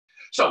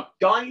So,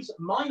 guys,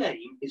 my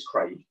name is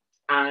Craig,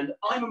 and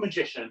I'm a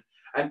magician,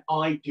 and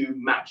I do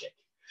magic.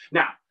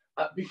 Now,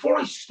 before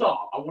I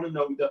start, I want to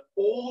know that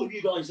all of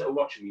you guys that are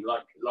watching me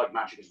like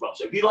magic as well.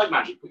 So if you like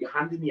magic, put your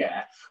hand in the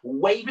air,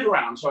 wave it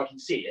around so I can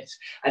see it,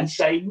 and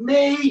say,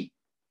 me.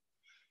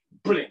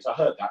 Brilliant, I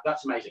heard that.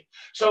 That's amazing.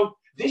 So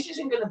this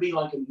isn't going to be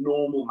like a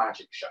normal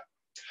magic show.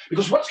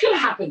 Because what's going to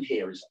happen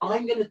here is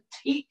I'm going to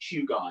teach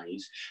you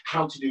guys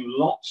how to do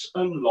lots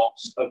and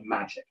lots of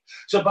magic.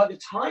 So by the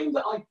time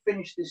that I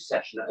finish this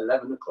session at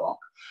 11 o'clock,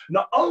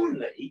 not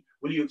only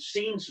will you have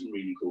seen some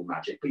really cool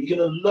magic, but you're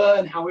going to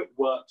learn how it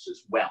works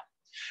as well.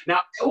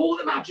 Now, all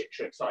the magic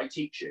tricks that I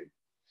teach you,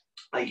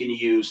 are going to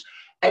use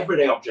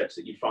everyday objects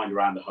that you find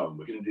around the home.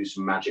 We're going to do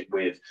some magic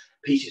with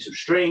pieces of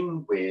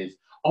string, with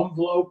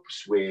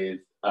envelopes, with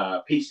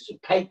pieces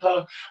of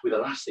paper, with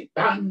elastic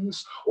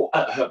bands, or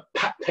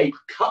paper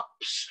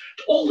cups,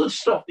 all the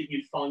stuff that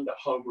you'd find at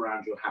home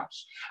around your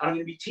house. And I'm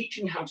going to be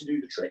teaching you how to do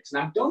the tricks.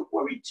 Now, don't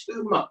worry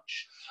too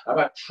much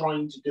about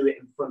trying to do it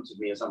in front of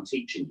me as I'm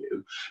teaching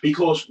you,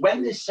 because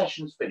when this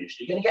session's finished,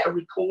 you're going to get a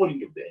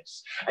recording of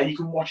this, and you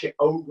can watch it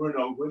over and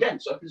over again.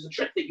 So if there's a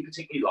trick that you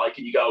particularly like,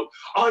 and you go,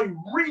 I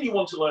really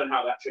want to learn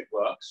how that trick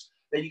works,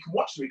 then you can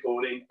watch the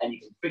recording, and you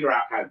can figure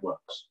out how it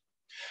works.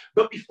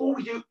 But before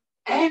we do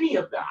any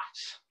of that,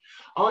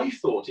 I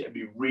thought it'd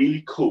be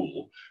really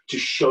cool to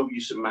show you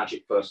some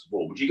magic first of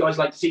all. Would you guys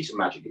like to see some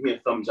magic? Give me a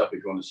thumbs up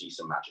if you want to see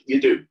some magic.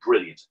 You do,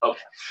 brilliant. Okay,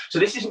 so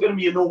this isn't going to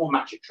be a normal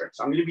magic trick.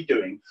 So I'm going to be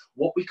doing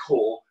what we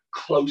call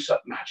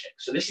close-up magic.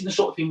 So this is the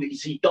sort of thing that you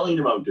see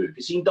Dynamo do. If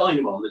you've seen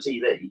Dynamo on the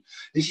TV,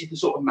 this is the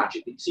sort of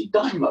magic that you see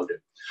Dynamo do.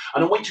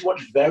 And I want you to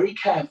watch very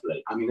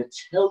carefully. I'm going to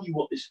tell you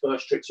what this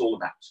first trick's all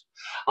about.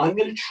 I'm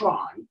going to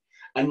try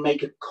and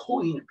make a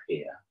coin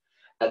appear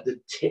at the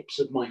tips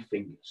of my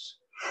fingers.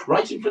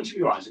 Right in front of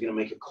your eyes, I'm going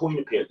to make a coin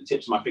appear at the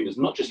tips of my fingers.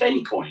 Not just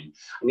any coin.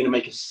 I'm going to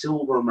make a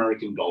silver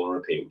American dollar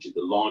appear, which is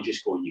the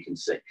largest coin you can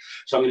see.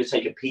 So I'm going to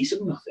take a piece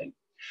of nothing.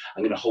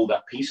 I'm going to hold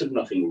that piece of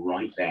nothing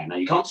right there. Now,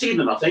 you can't see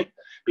the nothing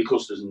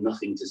because there's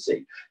nothing to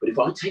see. But if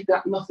I take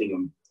that nothing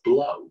and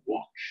blow,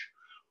 watch,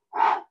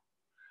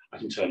 I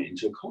can turn it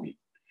into a coin.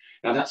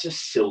 Now, that's a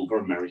silver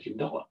American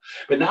dollar.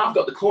 But now I've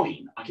got the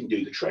coin, I can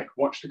do the trick.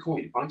 Watch the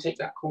coin. If I take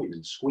that coin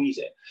and squeeze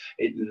it,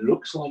 it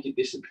looks like it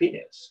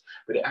disappears,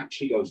 but it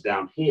actually goes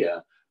down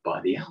here by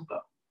the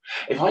elbow.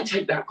 If I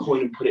take that coin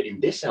and put it in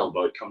this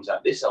elbow, it comes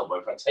out this elbow.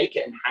 If I take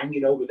it and hang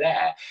it over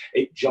there,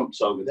 it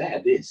jumps over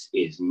there. This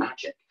is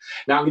magic.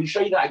 Now, I'm going to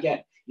show you that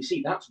again. You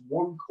see, that's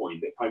one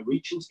coin, but if I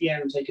reach into the air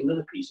and take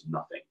another piece of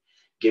nothing,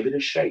 give it a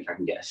shake, I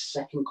can get a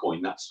second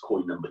coin. That's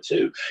coin number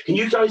 2. Can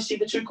you guys see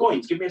the 2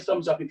 coins? Give me a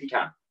thumbs up if you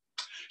can.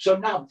 So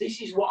now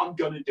this is what I'm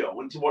going to do. I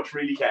want you to watch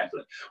really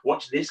carefully.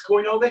 Watch this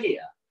coin over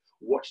here.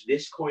 Watch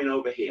this coin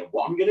over here.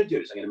 What I'm going to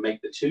do is I'm going to make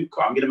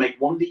I'm going to make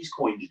one of these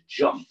coins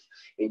jump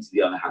into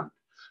the other hand.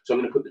 So I'm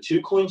going to put the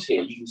 2 coins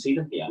here. You can see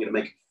them here. I'm going to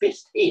make a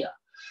fist here.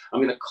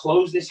 I'm going to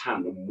close this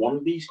hand, and one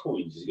of these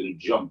coins is going to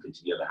jump into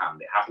the other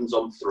hand. It happens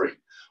on 3.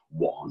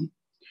 1,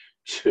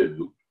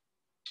 2,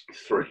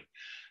 3.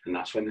 And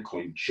that's when the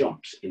coin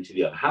jumps into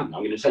the other hand.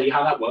 I'm going to tell you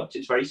how that works.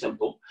 It's very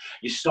simple.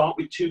 You start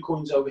with 2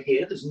 coins over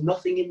here. There's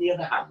nothing in the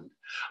other hand.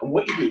 And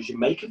what you do is you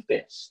make a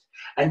fist.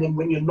 And then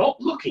when you're not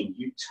looking,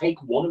 you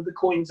take one of the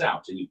coins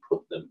out and you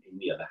put them in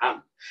the other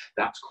hand.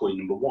 That's coin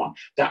number 1.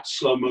 That's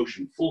slow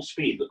motion, full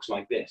speed, looks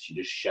like this. You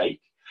just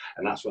shake.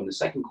 And that's when the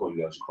second coin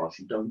goes across.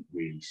 You don't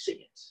really see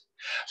it.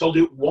 So I'll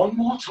do it one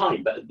more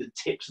time, but at the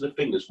tips of the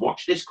fingers.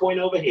 Watch this coin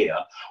over here.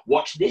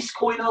 Watch this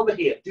coin over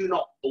here. Do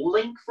not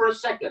blink for a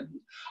second.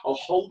 I'll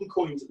hold the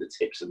coins at the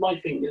tips of my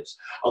fingers.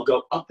 I'll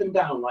go up and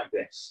down like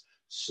this,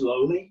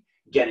 slowly,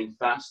 getting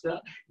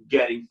faster,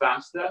 getting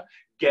faster,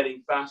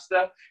 getting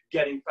faster,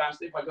 getting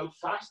faster. If I go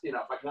fast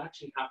enough, I can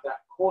actually have that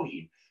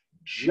coin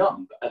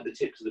jump at the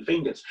tips of the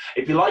fingers.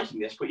 If you're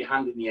liking this, put your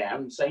hand in the air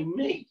and say,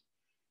 me.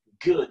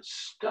 Good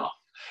stuff.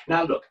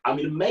 Now look, I'm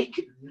going to make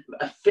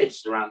a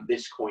fist around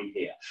this coin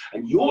here,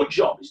 and your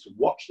job is to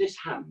watch this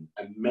hand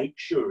and make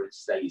sure it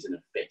stays in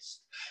a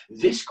fist.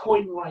 This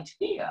coin right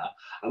here,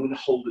 I'm going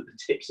to hold at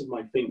the tips of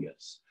my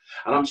fingers,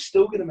 and I'm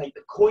still going to make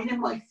the coin in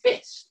my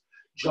fist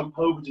jump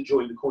over to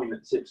join the coin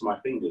at the tips of my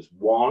fingers.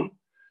 1,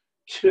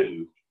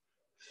 2,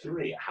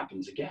 3. It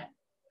happens again.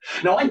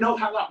 Now I know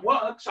how that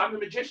works. I'm a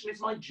magician. It's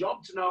my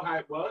job to know how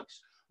it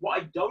works. What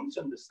I don't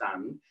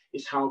understand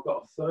is how I've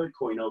got a 3rd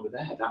coin over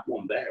there. That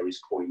one there is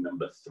coin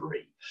number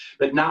 3.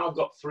 But now I've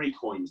got 3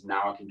 coins.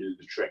 Now I can do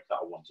the trick that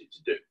I wanted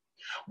to do.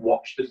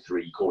 Watch the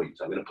 3 coins.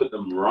 I'm going to put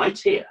them right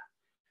here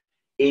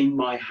in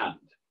my hand.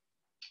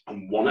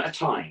 And one at a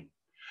time,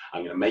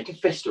 I'm going to make a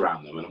fist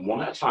around them. And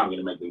one at a time, I'm going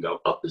to make them go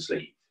up the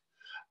sleeve,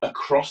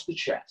 across the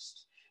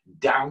chest,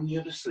 down the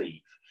other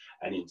sleeve,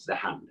 and into the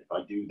hand. If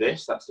I do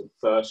this, that's the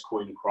first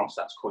coin across,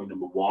 that's coin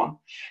number 1.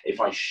 If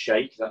I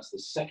shake, that's the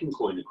second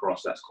coin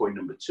across, that's coin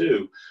number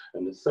 2.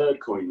 And the 3rd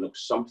coin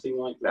looks something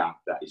like that.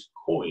 That is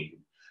coin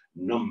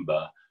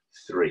number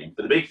 3. And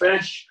for the big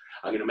finish,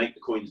 I'm going to make the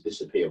coins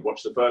disappear.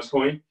 Watch the first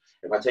coin.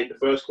 If I take the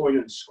first coin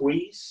and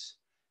squeeze,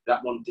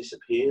 that one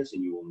disappears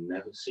and you will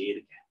never see it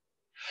again.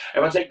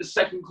 If I take the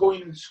second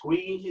coin and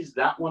squeeze,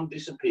 that one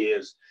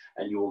disappears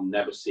and you'll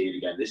never see it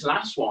again. This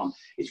last one,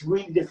 it's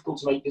really difficult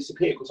to make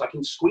disappear because I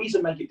can squeeze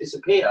and make it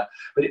disappear,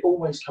 but it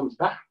always comes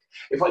back.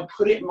 If I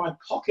put it in my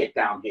pocket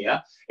down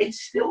here, it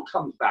still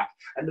comes back.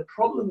 And the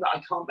problem that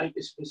I can't make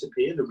this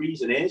disappear, the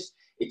reason is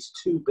it's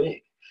too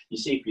big. You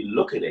see, if you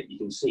look at it, you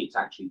can see it's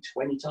actually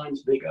 20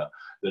 times bigger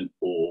than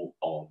all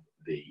of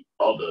the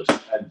others.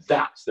 And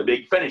that's the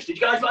big finish. Did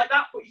you guys like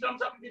that? Put your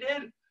thumbs up if you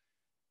did.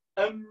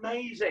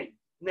 Amazing.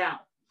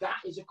 Now, that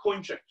is a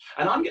coin trick.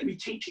 And I'm going to be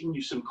teaching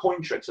you some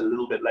coin tricks a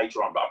little bit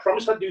later on, but I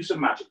promised I'd do some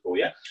magic for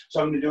you.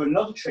 So I'm going to do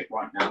another trick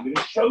right now. I'm going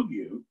to show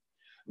you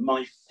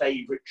my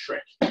favorite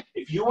trick.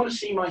 If you want to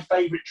see my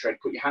favorite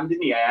trick, put your hand in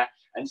the air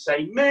and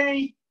say,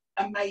 me.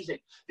 Amazing.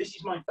 This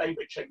is my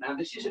favorite trick. Now,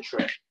 this is a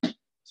trick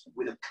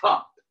with a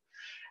cup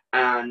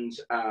and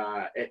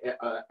a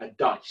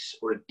dice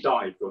or a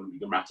die, if you want to be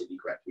grammatically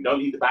correct. We don't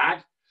need the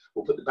bag.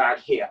 We'll put the bag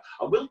here.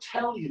 I will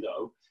tell you,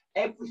 though,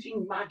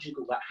 everything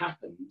magical that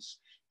happens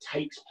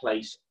takes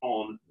place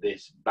on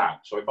this bag.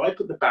 So if I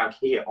put the bag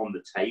here on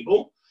the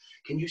table,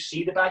 can you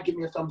see the bag? Give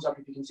me a thumbs up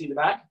if you can see the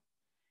bag.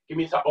 Give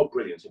me a thumbs. Oh,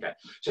 brilliant. Okay.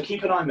 So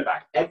keep an eye on the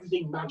bag.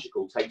 Everything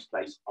magical takes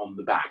place on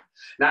the bag.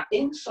 Now,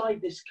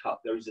 inside this cup,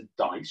 there is a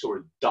dice or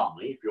a die,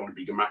 if you want to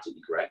be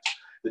grammatically correct.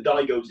 The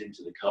die goes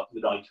into the cup.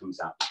 The die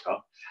comes out the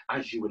cup,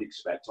 as you would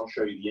expect. I'll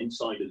show you the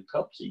inside of the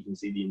cup so you can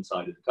see the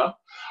inside of the cup.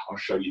 I'll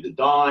show you the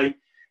die.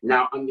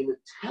 Now, I'm going to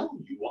tell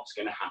you what's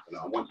going to happen.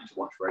 I want you to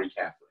watch very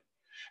carefully.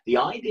 The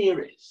idea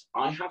is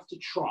I have to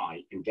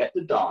try and get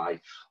the die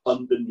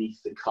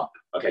underneath the cup.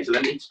 Okay, so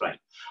let me explain.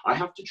 I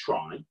have to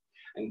try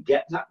and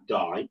get that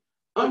die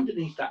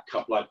underneath that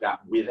cup like that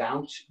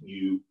without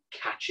you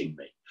catching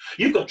me.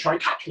 You've got to try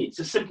and catch me. It's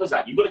as simple as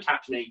that. You've got to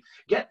catch me,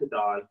 get the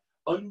die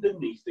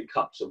underneath the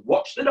cup. So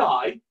watch the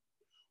die.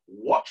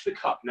 Watch the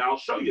cup. Now, I'll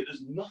show you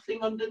there's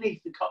nothing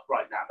underneath the cup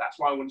right now. That's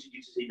why I wanted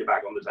you to see the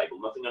bag on the table.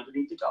 Nothing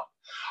underneath the cup.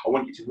 I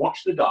want you to watch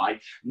the die.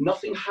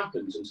 Nothing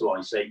happens until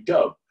I say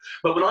go.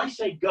 But when I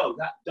say go,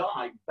 that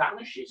die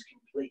vanishes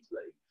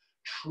completely,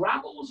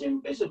 travels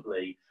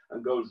invisibly,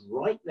 and goes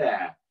right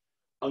there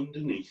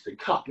underneath the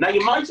cup. Now,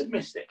 you might have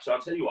missed it, so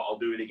I'll tell you what, I'll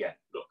do it again.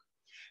 Look,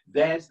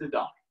 there's the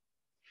die.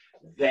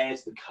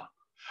 There's the cup.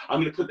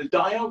 I'm going to put the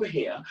die over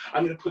here.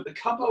 I'm going to put the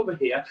cup over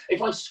here.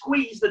 If I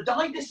squeeze, the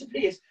die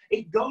disappears.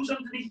 It goes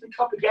underneath the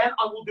cup again.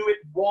 I will do it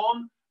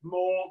one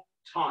more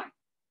time.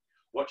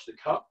 Watch the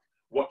cup.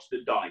 Watch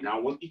the die. Now,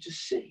 I want you to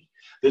see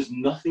there's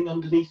nothing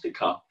underneath the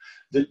cup.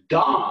 The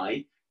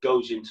die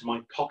goes into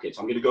my pocket.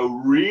 I'm going to go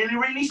really,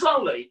 really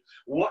slowly.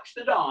 Watch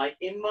the die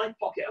in my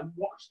pocket and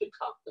watch the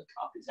cup. The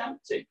cup is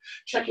empty.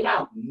 Check it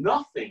out.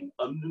 Nothing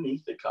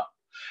underneath the cup.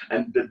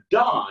 And the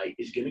die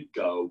is going to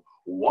go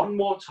one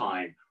more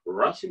time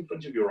right in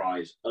front of your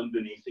eyes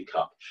underneath the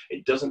cup.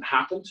 It doesn't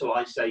happen till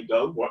I say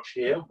go. Watch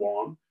here.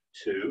 1,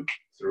 2,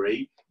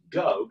 3,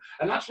 go.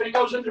 And that's when it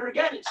goes under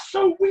again. It's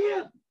so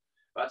weird.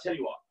 But I tell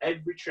you what,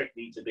 every trick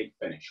needs a big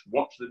finish.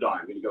 Watch the die.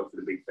 I'm going to go for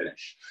the big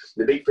finish.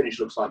 The big finish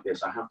looks like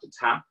this. I have to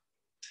tap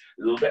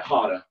a little bit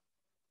harder,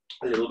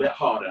 a little bit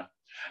harder,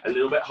 a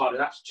little bit harder.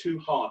 That's too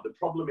hard. The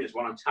problem is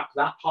when I tap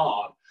that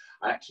hard,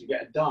 I actually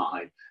get a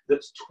die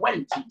that's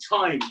 20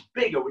 times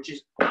bigger, which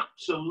is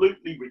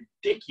absolutely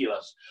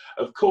ridiculous.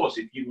 Of course,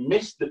 if you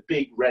missed the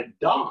big red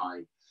die,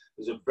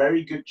 there's a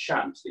very good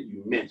chance that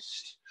you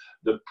missed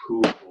the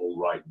pool ball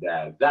right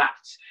there. That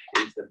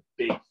is the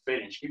big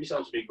finish. Give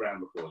yourselves a big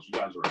round of applause. You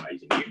guys are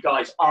amazing. You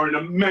guys are an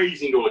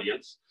amazing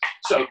audience.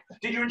 So,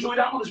 did you enjoy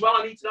that one as well?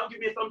 I need to know. Give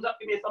me a thumbs up.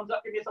 Give me a thumbs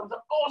up. Give me a thumbs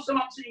up. Awesome.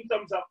 I'm seeing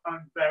thumbs up.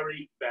 I'm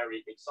very,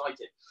 very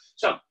excited.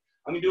 So,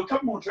 I'm going to do a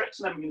couple more tricks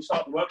and then we're going to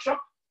start the workshop.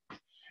 I'm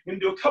going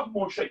to do a couple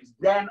more tricks,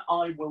 then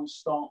I will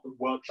start the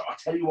workshop. I'll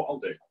tell you what I'll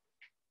do.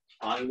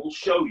 I will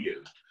show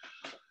you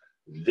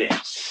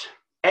this.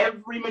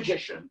 Every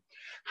magician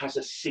has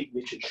a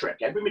signature trick.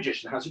 Every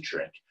magician has a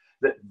trick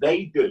that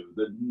they do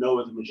that no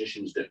other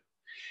magicians do.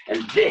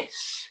 And this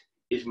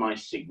is my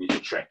signature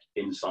trick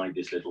inside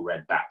this little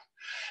red bag.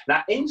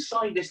 Now,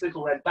 inside this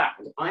little red bag,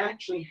 I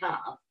actually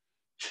have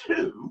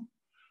 2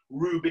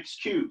 Rubik's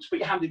Cubes. Put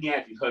your hand in the air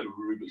if you've heard of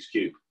a Rubik's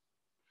Cube.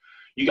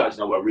 You guys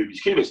know what a Rubik's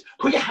Cube is.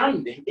 Put your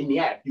hand in the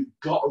air if you've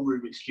got a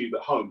Rubik's Cube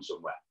at home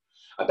somewhere.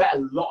 I bet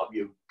a lot of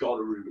you have got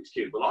a Rubik's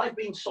Cube. Well, I've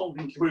been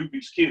solving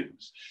Rubik's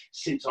Cubes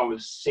since I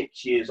was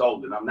 6 years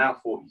old, and I'm now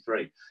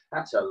 43.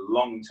 That's a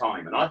long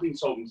time. And I've been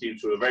solving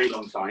cubes for a very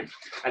long time.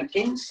 And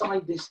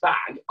inside this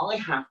bag, I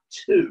have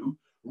 2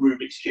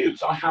 Rubik's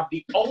Cubes. I have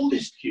the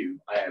oldest cube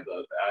I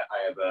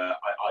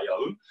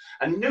own,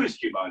 and the newest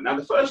cube I own. Now,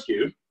 the first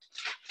cube,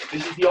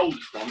 this is the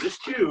oldest one. This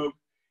cube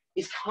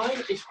is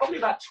it's probably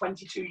about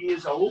 22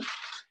 years old.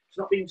 It's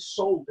not been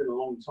solved in a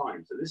long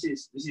time. So this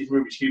is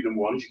Rubik's Cube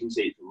number 1. As you can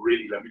see, it's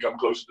really, let me come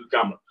closer to the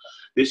camera.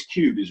 This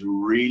cube is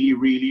really,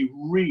 really,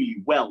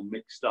 really well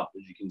mixed up,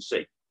 as you can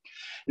see.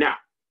 Now,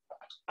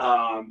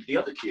 the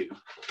other cube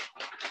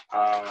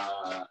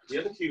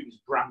is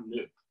brand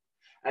new.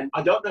 And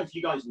I don't know if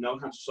you guys know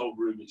how to solve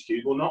Rubik's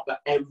Cube or not, but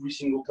every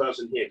single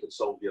person here could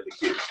solve the other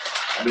cube.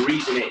 And the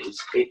reason is,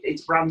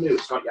 it's brand new.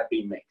 It's not yet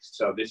been mixed.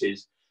 So this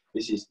is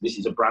This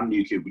is a brand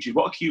new cube, which is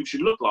what a cube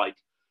should look like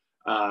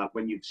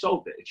when you've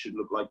solved it. It should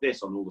look like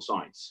this on all the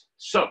sides.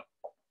 So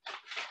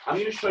I'm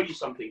going to show you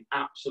something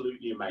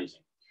absolutely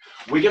amazing.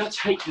 We're going to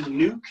take the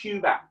new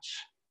cube out.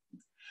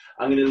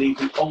 I'm going to leave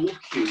the old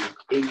cube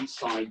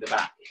inside the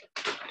bag.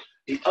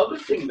 The other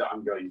thing that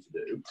I'm going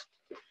to do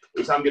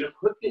is I'm going to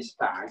put this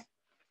bag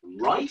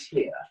right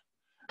here,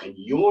 and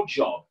your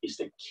job is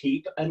to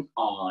keep an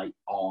eye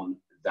on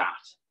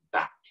that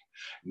bag.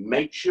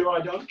 Make sure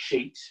I don't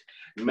cheat.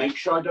 Make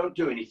sure I don't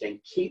do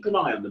anything. Keep an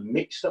eye on the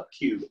mixed up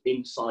cube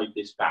inside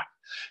this bag,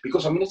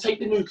 because I'm going to take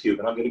the new cube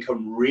and I'm going to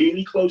come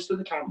really close to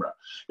the camera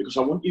because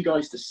I want you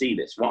guys to see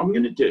this. What I'm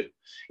going to do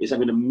is I'm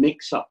going to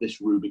mix up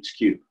this Rubik's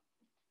Cube.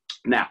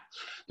 Now,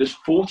 there's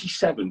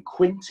 47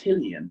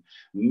 quintillion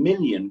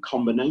million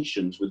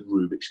combinations with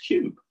Rubik's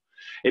Cube.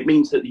 It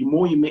means that the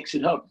more you mix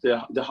it up,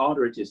 the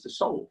harder it is to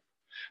solve.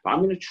 But I'm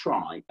going to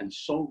try and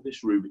solve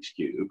this Rubik's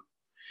Cube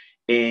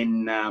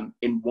in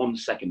 1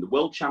 second. The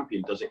world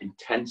champion does it in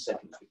 10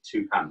 seconds with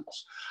 2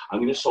 hands. I'm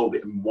going to solve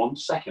it in 1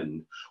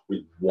 second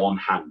with 1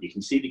 hand. You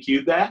can see the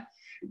cube there.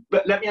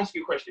 But let me ask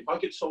you a question. If I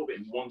could solve it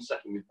in 1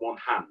 second with 1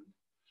 hand,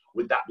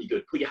 would that be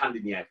good? Put your hand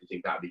in the air if you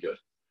think that would be good.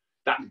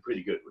 That'd be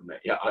pretty good, wouldn't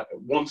it? Yeah,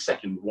 1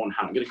 second with 1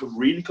 hand. I'm going to come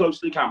really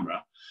close to the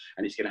camera,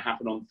 and it's going to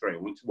happen on 3. I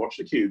want you to watch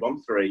the cube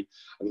on 3.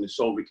 I'm going to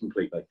solve it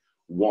completely.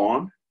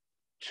 1,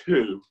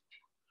 2,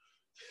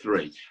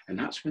 3. And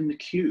that's when the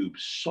cube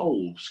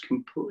solves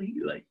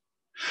completely.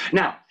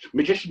 Now,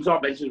 magicians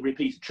aren't meant to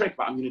repeat the trick,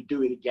 but I'm going to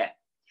do it again.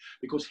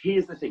 Because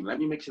here's the thing. Let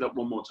me mix it up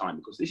one more time,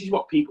 because this is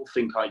what people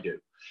think I do.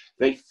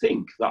 They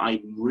think that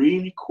I'm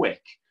really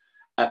quick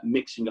at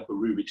mixing up a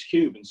Rubik's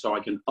Cube, and so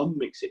I can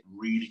unmix it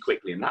really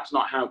quickly, and that's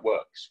not how it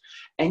works.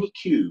 Any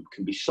cube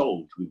can be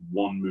solved with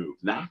 1 move.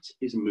 That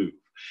is a move.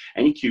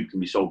 Any cube can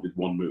be solved with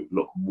 1 move.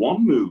 Look,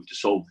 1 move to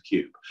solve the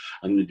cube.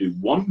 I'm going to do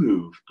 1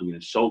 move. I'm going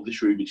to solve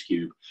this Rubik's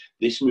Cube.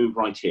 This move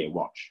right here,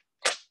 watch.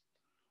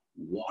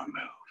 1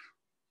 move.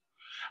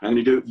 I'm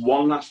going to do it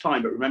 1 last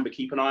time, but remember,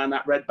 keep an eye on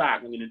that red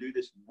bag. I'm going to do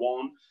this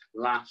 1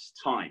 last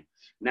time.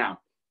 Now,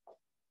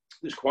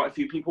 there's quite a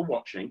few people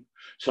watching,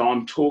 so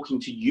I'm talking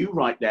to you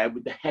right there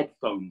with the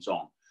headphones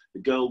on.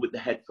 The girl with the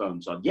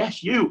headphones on.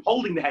 Yes, you,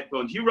 holding the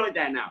headphones. You right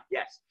there now.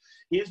 Yes.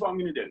 Here's what I'm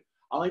going to do.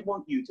 I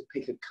want you to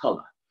pick a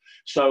color.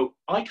 So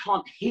I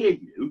can't hear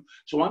you,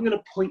 so I'm going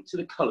to point to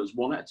the colors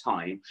 1 at a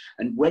time.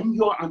 And when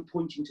I'm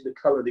pointing to the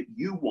color that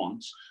you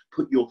want,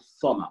 put your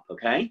thumb up,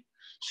 okay?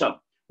 So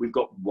we've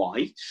got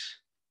white.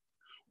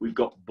 We've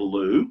got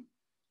blue.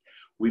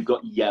 We've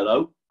got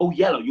yellow. Oh,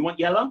 yellow. You want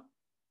yellow?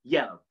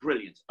 Yellow.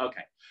 Brilliant.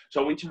 Okay. So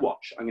I want you to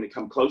watch. I'm going to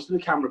come close to the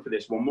camera for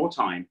this 1 more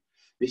time.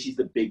 This is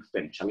the big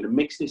finish. I'm going to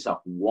mix this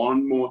up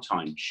 1 more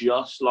time,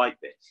 just like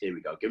this. Here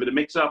we go. Give it a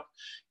mix up.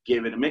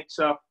 Give it a mix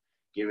up.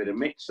 Give it a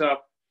mix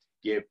up.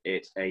 Give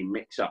it a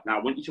mix up. Now,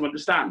 I want you to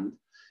understand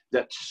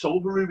that to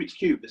solve a Rubik's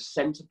Cube, the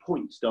center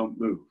points don't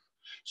move.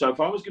 So if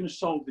I was going to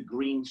solve the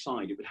green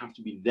side, it would have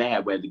to be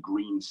there where the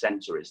green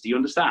center is. Do you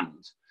understand?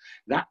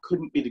 That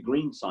couldn't be the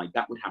green side.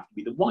 That would have to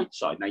be the white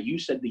side. Now, you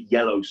said the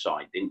yellow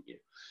side, didn't you?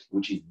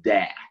 Which is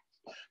there.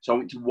 So I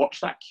want you to watch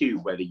that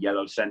cube where the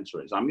yellow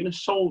center is. I'm going to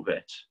solve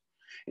it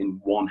in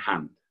 1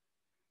 hand.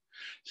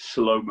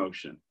 Slow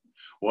motion.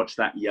 Watch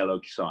that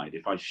yellow side.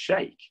 If I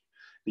shake,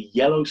 the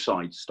yellow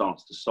side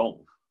starts to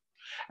solve.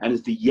 And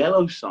as the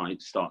yellow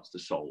side starts to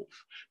solve,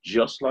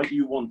 just like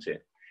you want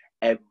it,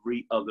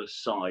 every other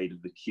side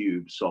of the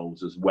cube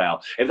solves as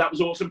well. If that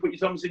was awesome, put your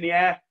thumbs in the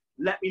air.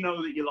 Let me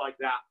know that you like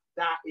that.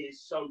 That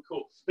is so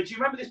cool. But do you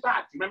remember this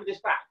bag? Do you remember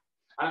this bag?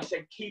 And I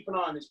said, keep an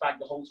eye on this bag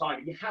the whole time.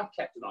 And you have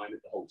kept an eye on it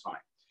the whole time.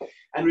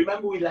 And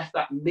remember, we left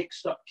that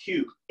mixed up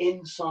cube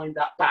inside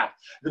that bag.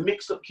 The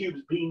mixed up cube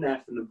has been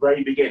there from the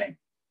very beginning.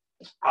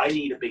 I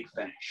need a big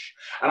finish.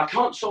 And I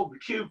can't solve the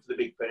cube for the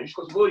big finish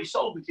because I've already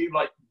solved the cube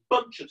like a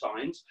bunch of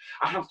times.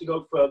 I have to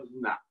go further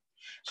than that.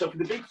 So for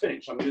the big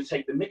finish, I'm going to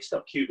take the mixed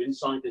up cube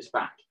inside this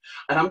bag.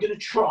 And I'm going to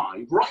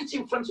try, right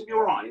in front of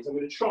your eyes, I'm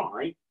going to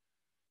try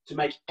to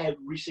make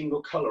every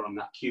single color on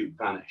that cube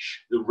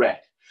vanish. The red,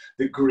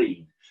 the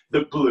green,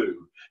 the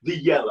blue, the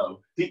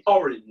yellow, the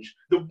orange,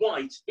 the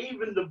white,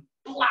 even the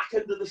black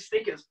under the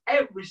stickers.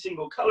 Every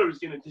single color is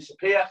going to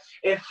disappear.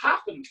 It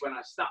happens when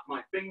I snap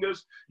my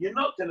fingers. You're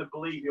not going to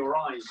believe your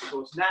eyes,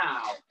 because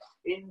now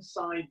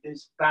inside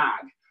this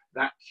bag,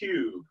 that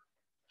cube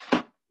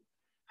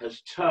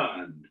has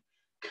turned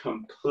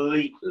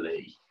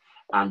completely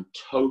and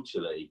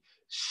totally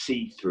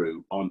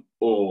see-through on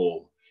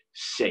all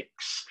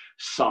 6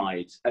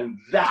 sides. And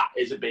that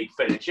is a big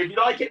finish. If you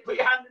like it, put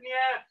your hand in the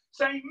air.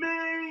 Say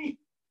me.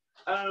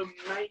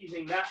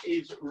 Amazing. That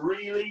is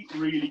really,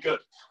 really good.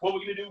 Well, we're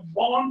going to do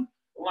 1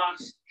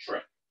 last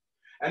trick.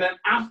 And then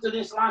after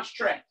this last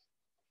trick,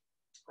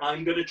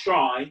 I'm going to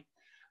try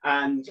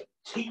and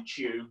teach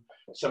you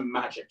some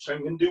magic. So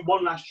I'm going to do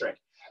 1 last trick.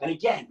 And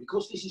again,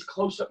 because this is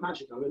close-up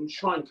magic, I'm going to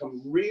try and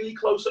come really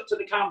close up to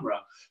the camera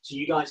so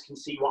you guys can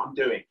see what I'm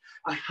doing.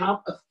 I have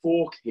a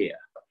fork here.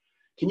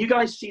 Can you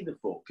guys see the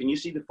fork? Can you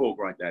see the fork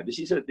right there? This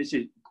is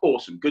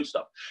awesome, good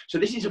stuff. So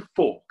this is a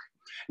fork.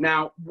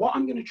 Now, what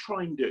I'm going to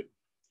try and do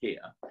here,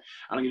 and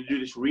I'm going to do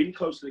this really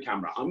close to the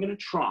camera. I'm going to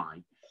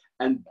try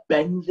and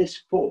bend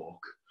this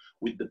fork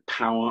with the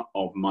power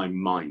of my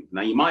mind.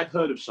 Now, you might have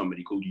heard of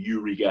somebody called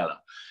Uri Geller.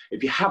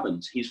 If you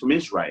haven't, he's from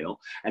Israel,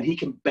 and he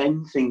can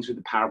bend things with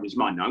the power of his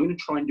mind. Now, I'm going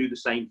to try and do the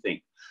same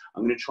thing.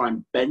 I'm going to try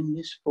and bend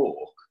this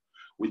fork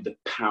with the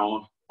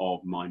power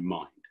of my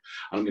mind.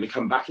 I'm going to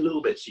come back a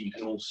little bit so you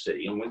can all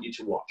see. I want you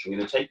to watch. I'm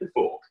going to take the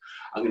fork.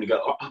 I'm going to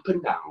go up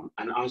and down.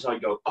 And as I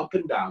go up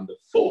and down, the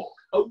fork,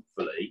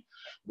 hopefully,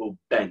 will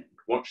bend.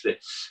 Watch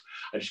this.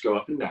 I just go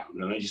up and down.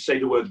 And I just say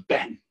the word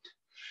bend.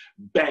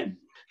 Bend.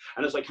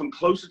 And as I come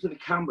closer to the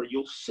camera,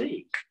 you'll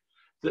see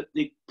that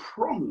the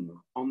prong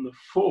on the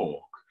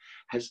fork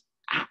has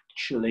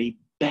actually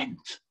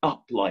bent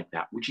up like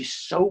that, which is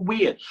so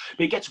weird.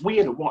 But it gets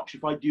weirder. Watch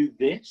if I do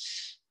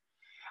this.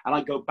 And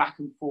I go back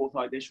and forth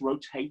like this,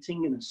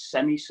 rotating in a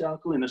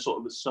semicircle, in a sort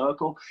of a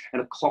circle,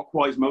 in a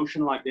clockwise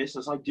motion like this.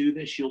 As I do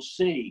this, you'll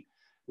see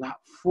that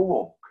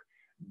fork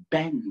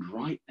bend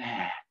right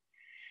there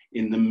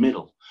in the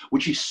middle,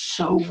 which is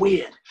so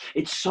weird.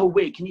 It's so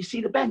weird. Can you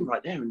see the bend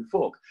right there in the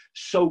fork?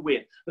 So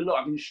weird. But look,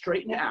 I'm going to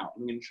straighten it out.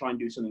 I'm going to try and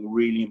do something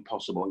really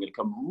impossible. I'm going to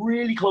come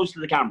really close to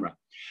the camera.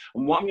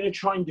 And what I'm going to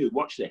try and do,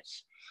 watch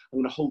this. I'm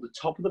going to hold the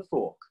top of the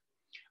fork,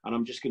 and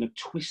I'm just going to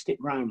twist it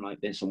round like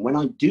this. And when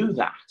I do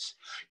that,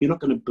 you're not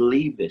going to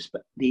believe this,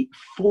 but the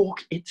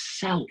fork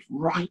itself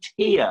right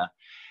here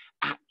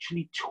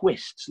actually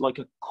twists like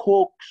a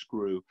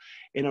corkscrew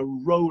in a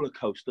roller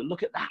coaster.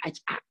 Look at that.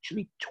 It's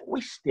actually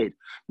twisted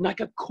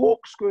like a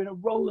corkscrew in a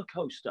roller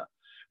coaster.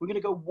 We're going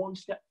to go one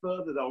step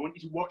further, though. I want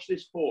you to watch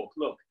this fork.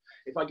 Look,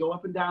 if I go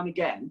up and down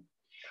again,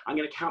 I'm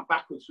going to count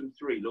backwards from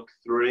 3. Look,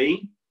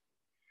 3,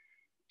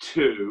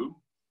 2,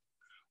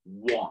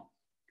 1.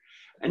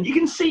 And you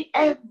can see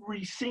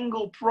every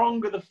single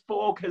prong of the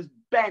fork has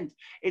bent.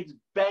 It's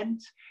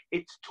bent,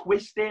 it's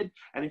twisted.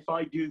 And if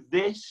I do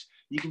this,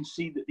 you can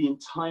see that the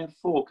entire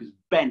fork is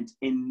bent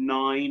in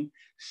 9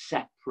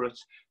 separate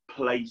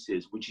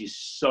places, which is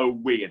so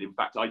weird. In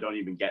fact, I don't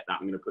even get that.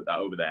 I'm going to put that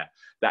over there.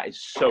 That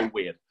is so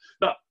weird.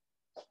 But,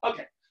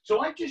 okay,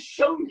 so I've just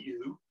shown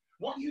you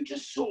what you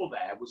just saw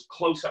there was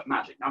close-up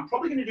magic. Now, I'm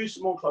probably going to do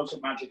some more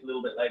close-up magic a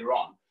little bit later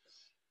on.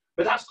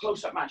 But that's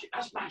close-up magic.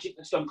 That's magic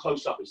that's done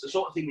close-up. It's the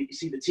sort of thing that you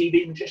see the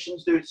TV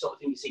magicians do. It's the sort of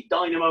thing you see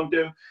Dynamo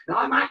do. Now,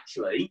 I'm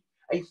actually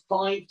a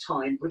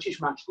 5-time British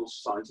Magical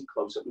Society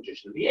Close-Up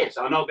Magician of the Year.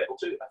 So I know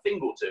a thing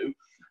or two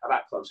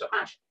about close-up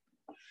magic.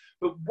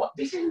 But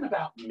this isn't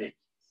about me.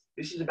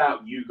 This is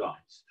about you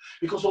guys.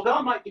 Because although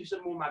I might do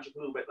some more magic a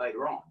little bit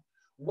later on,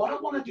 what I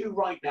want to do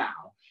right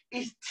now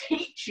is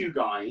teach you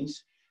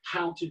guys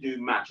how to do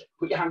magic.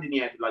 Put your hand in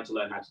the air if you'd like to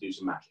learn how to do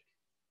some magic.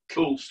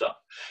 Cool stuff.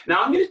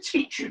 Now, I'm going to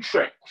teach you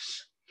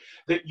tricks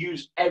that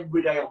use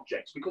everyday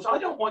objects, because I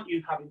don't want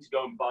you having to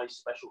go and buy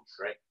special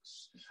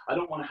tricks. I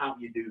don't want to have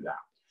you do that.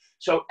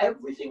 So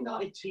everything that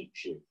I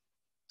teach you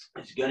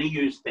is going to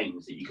use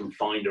things that you can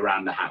find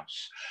around the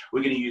house.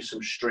 We're going to use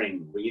some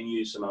string. We're going to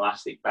use some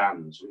elastic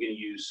bands. We're going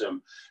to use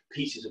some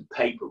pieces of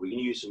paper. We're going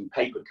to use some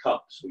paper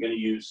cups. We're going to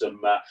use some,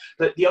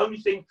 but the only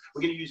thing,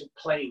 we're going to use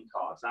playing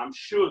cards. Now, I'm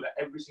sure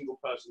that every single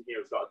person here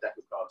has got a deck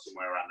of cards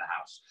somewhere around the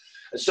house.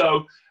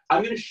 So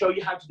I'm going to show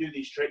you how to do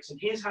these tricks, and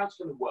here's how it's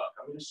going to work.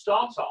 I'm going to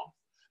start off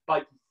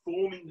by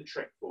performing the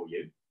trick for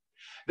you.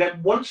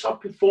 Then once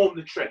I've performed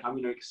the trick, I'm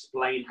going to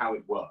explain how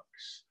it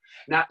works.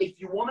 Now, if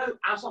you want to,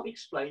 as I'm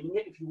explaining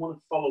it, if you want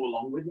to follow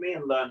along with me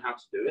and learn how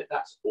to do it,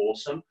 that's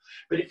awesome.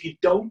 But if you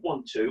don't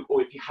want to,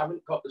 or if you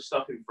haven't got the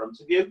stuff in front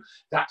of you,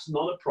 that's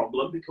not a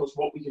problem, because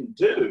what we can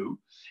do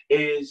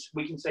is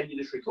we can send you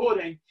this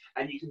recording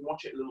and you can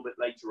watch it a little bit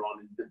later on.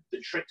 And the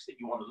tricks that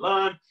you want to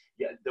learn,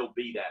 yeah, they'll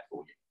be there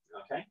for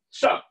you. Okay?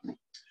 So,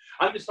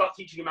 I'm going to start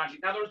teaching you magic.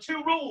 Now, there are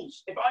 2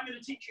 rules. If I'm going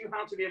to teach you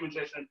how to be a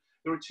magician,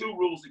 there are 2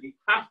 rules that you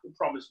have to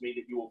promise me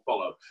that you will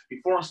follow.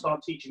 Before I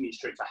start teaching these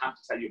tricks, I have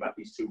to tell you about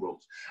these 2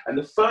 rules. And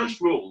the first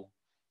rule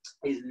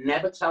is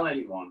never tell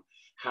anyone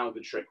how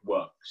the trick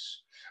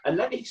works. And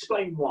let me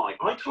explain why.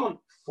 I can't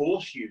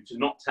force you to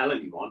not tell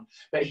anyone,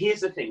 but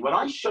here's the thing. When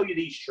I show you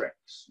these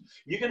tricks,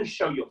 you're going to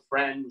show your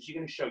friends, you're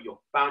going to show your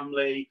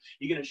family,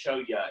 you're going to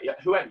show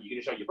whoever, you're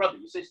going to show your brother,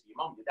 your sister, your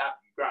mom, your dad,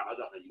 your grand, I don't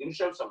know, you're going to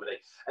show somebody,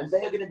 and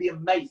they're going to be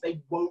amazed.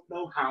 They won't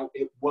know how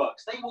it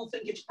works. They will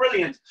think it's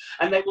brilliant,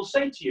 and they will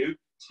say to you,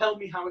 tell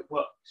me how it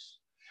works.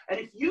 And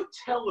if you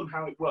tell them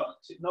how it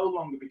works, it no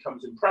longer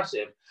becomes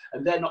impressive,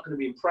 and they're not going to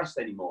be impressed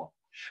anymore.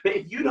 But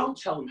if you don't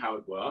tell them how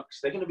it works,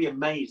 they're going to be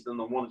amazed and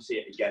they'll want to see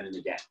it again and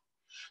again.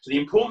 So the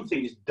important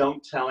thing is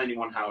don't tell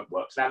anyone how it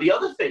works. Now, the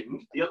other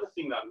thing that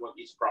I want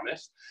you to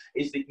promise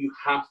is that you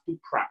have to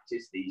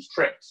practice these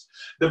tricks.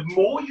 The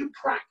more you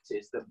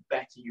practice, the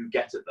better you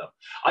get at them.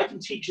 I can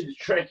teach you the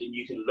trick and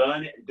you can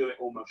learn it and do it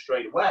almost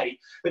straight away.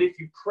 But if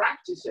you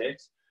practice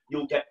it,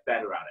 you'll get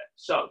better at it.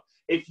 So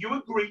if you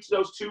agree to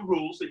those 2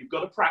 rules, that you've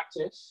got to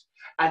practice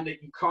and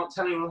that you can't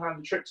tell anyone how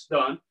the trick's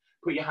done,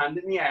 put your hand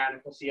in the air, and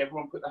if I see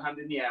everyone put their hand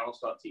in the air, I'll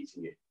start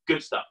teaching you.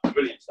 Good stuff,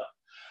 brilliant stuff.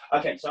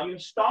 Okay, so I'm going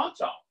to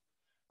start off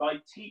by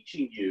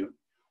teaching you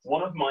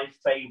one of my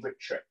favorite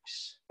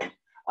tricks.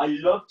 I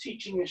love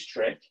teaching this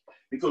trick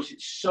because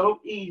it's so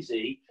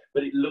easy,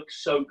 but it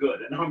looks so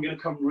good. And I'm going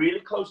to come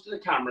really close to the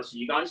camera so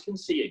you guys can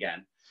see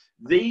again.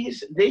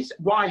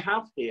 What I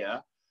have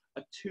here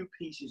are 2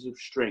 pieces of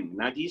string.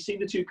 Now, do you see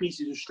the 2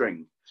 pieces of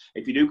string?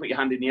 If you do, put your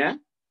hand in the air.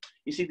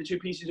 You see the 2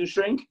 pieces of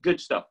string? Good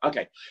stuff.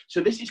 Okay,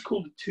 so this is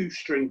called the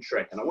 2-string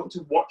trick, and I want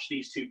to watch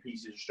these 2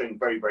 pieces of string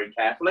very, very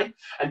carefully,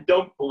 and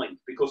don't blink,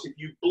 because if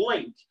you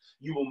blink,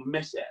 you will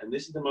miss it, and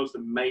this is the most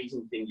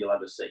amazing thing you'll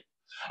ever see.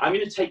 I'm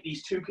going to take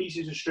these 2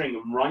 pieces of string,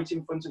 and right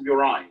in front of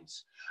your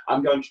eyes,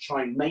 I'm going to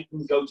try and make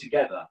them go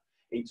together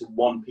into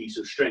 1 piece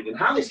of string. And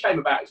how this came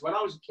about is when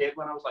I was a kid,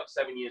 when I was like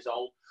 7 years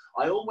old,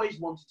 I always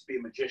wanted to be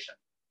a magician.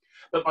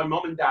 But my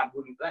mom and dad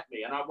wouldn't let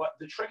me. And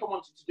the trick I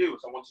wanted to do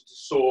was I wanted to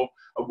saw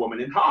a woman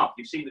in half.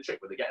 You've seen the trick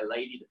where they get a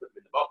lady, they put them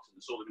in the box and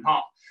they saw them in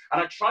half.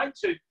 And I tried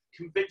to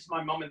convince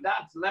my mom and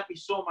dad to let me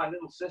saw my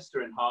little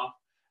sister in half,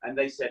 and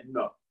they said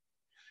no.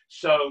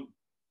 So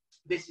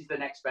this is the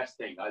next best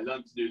thing. I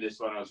learned to do this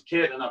when I was a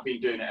kid, and I've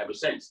been doing it ever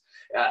since.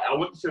 I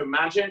want you to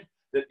imagine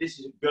that this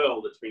is a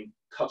girl that's been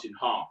cut in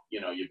half.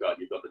 You know, you've got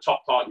the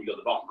top part and you've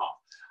got the bottom half.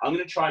 I'm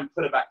going to try and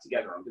put her back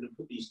together. I'm going to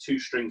put these 2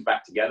 strings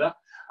back together,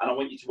 and I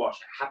want you to watch.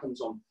 It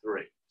happens on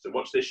 3. So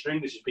watch this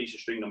string. This is piece of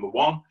string number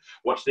 1.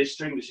 Watch this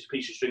string. This is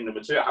piece of string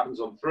number 2. It happens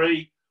on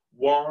 3.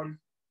 1,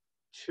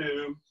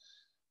 2,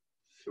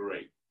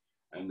 3.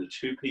 And the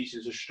 2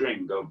 pieces of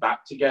string go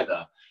back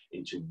together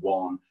into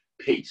 1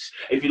 piece.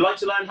 If you'd like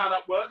to learn how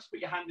that works, put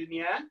your hand in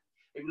the air.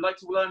 If you'd like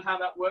to learn how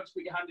that works,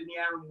 put your hand in the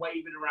air and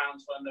wave it around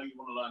so I know you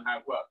want to learn how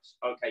it works.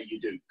 Okay, you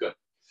do. Good.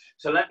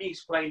 So let me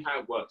explain how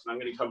it works. And I'm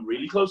going to come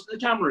really close to the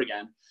camera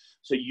again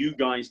so you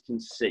guys can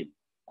see.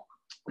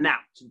 Now,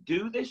 to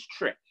do this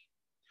trick,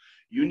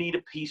 you need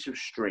a piece of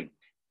string.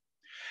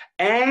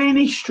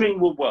 Any string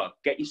will work.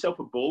 Get yourself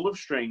a ball of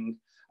string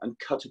and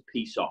cut a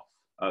piece off,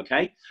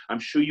 okay? I'm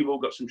sure you've all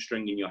got some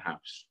string in your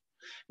house.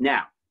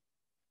 Now,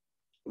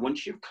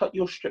 once you've cut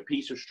your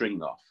piece of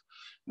string off,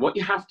 what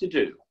you have to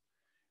do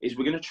is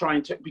we're going to try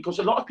and take, because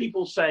a lot of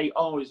people say,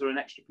 oh, is there an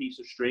extra piece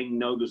of string?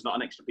 No, there's not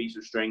an extra piece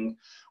of string.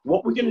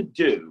 What we're going to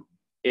do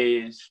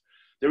is,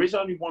 there is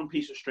only 1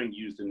 piece of string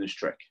used in this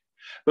trick,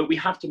 but we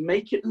have to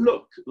make it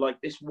look like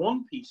this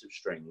 1 piece of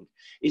string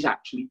is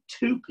actually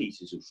 2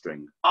 pieces of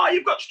string. Oh,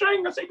 you've got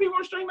string. I see people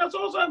with string. That's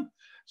awesome.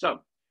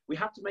 So we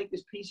have to make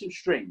this piece of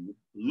string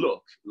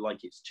look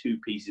like it's 2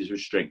 pieces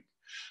of string.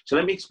 So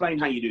let me explain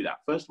how you do that.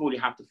 First of all, you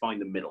have to find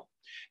the middle.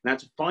 Now,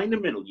 to find the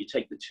middle, you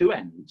take the 2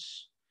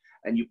 ends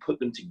and you put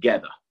them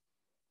together.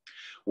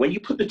 When you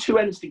put the 2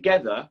 ends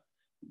together,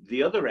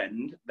 the other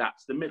end,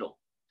 that's the middle,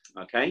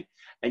 okay?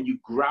 And you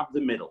grab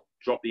the middle,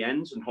 drop the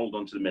ends and hold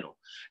on to the middle.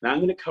 Now I'm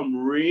gonna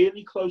come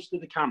really close to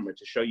the camera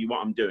to show you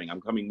what I'm doing.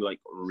 I'm coming like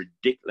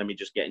ridiculous. Let me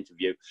just get into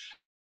view.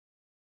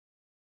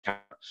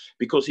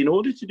 Because in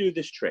order to do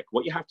this trick,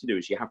 what you have to do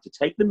is you have to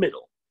take the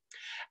middle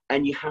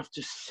and you have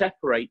to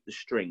separate the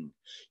string.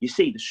 You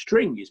see, the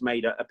string is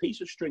made up, a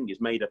piece of string is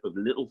made up of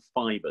little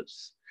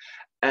fibers.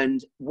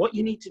 And what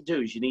you need to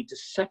do is you need to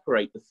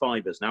separate the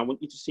fibers. Now I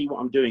want you to see what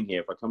I'm doing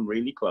here. If I come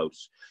really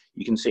close,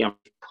 you can see I'm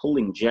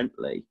pulling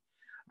gently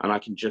and I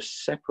can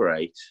just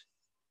separate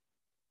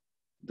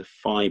the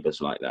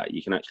fibers like that.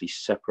 You can actually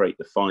separate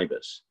the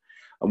fibers.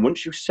 And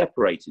once you've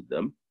separated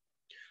them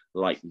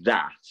like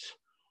that,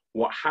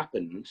 what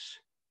happens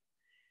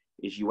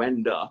is you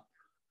end up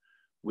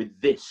with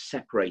this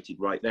separated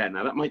right there.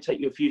 Now that might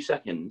take you a few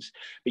seconds,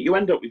 but you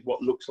end up with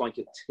what looks like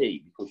a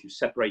T because you've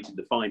separated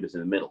the fibers in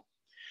the middle.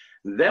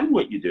 Then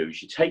what you do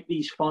is you take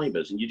these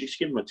fibers and you just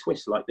give them a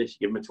twist like this.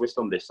 You give them a twist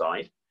on this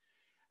side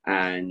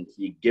and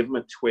you give them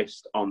a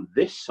twist on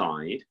this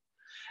side.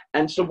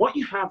 And so what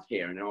you have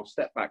here, and I'll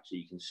step back so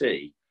you can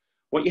see,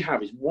 what you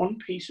have is 1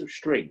 piece of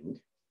string,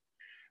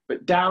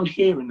 but down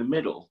here in the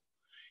middle,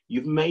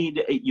 you've made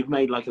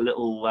like a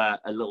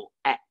little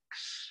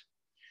X.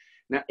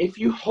 Now, if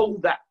you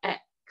hold that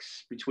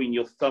X between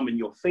your thumb and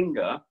your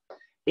finger,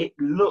 it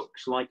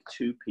looks like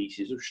 2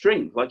 pieces of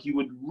string, like you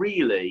would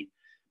really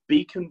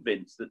be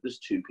convinced that there's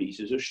 2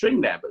 pieces of string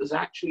there, but there's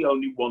actually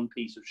only 1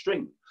 piece of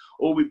string.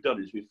 All we've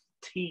done is we've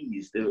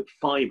teased the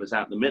fibers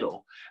out the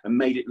middle and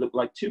made it look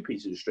like 2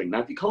 pieces of string.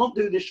 Now, if you can't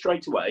do this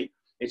straight away,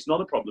 it's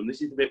not a problem.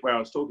 This is the bit where I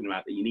was talking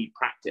about that you need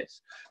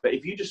practice. But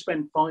if you just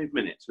spend 5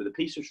 minutes with a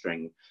piece of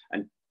string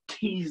and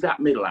tease that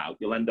middle out,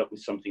 you'll end up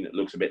with something that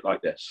looks a bit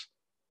like this.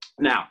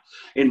 Now,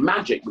 in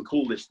magic, we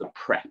call this the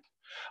prep.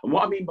 And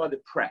what I mean by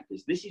the prep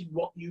is this is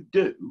what you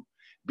do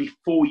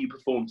before you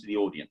perform to the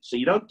audience. So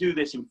you don't do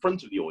this in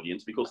front of the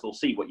audience because they'll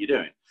see what you're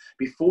doing.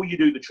 Before you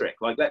do the trick,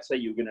 like let's say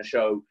you're going to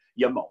show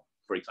your mom,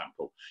 for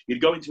example,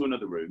 you'd go into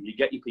another room, you'd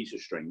get your piece of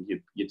string,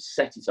 you'd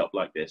set it up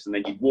like this, and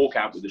then you'd walk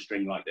out with the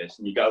string like this,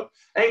 and you go,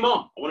 hey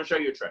mom, I want to show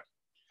you a trick.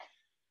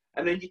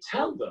 And then you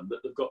tell them that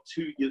you've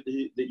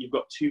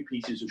got 2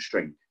 pieces of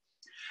string,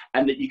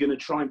 and that you're going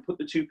to try and put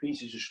the 2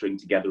 pieces of string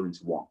together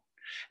into 1.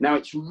 Now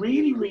it's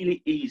really,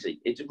 really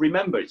easy.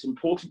 Remember, it's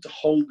important to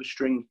hold the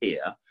string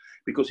here,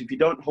 because if you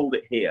don't hold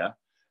it here,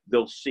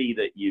 they'll see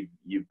that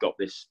you've got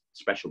this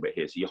special bit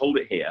here. So you hold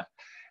it here,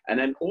 and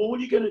then all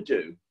you're going to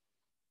do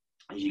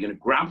is you're going to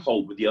grab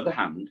hold with the other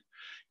hand,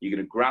 you're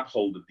going to grab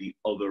hold of the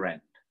other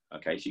end.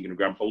 Okay, so you're going to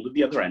grab hold of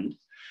the other end,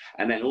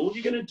 and then all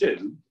you're going to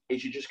do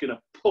is you're just going to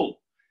pull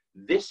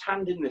this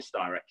hand in this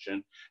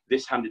direction,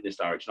 this hand in this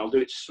direction. I'll do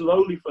it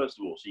slowly first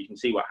of all so you can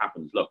see what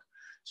happens. Look,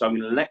 so I'm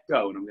going to let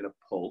go and I'm going to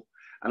pull,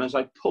 and as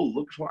I pull,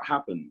 look what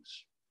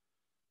happens.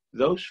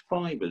 Those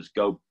fibers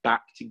go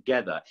back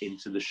together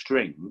into the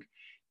string,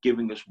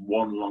 giving us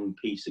one long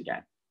piece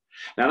again.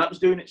 Now that was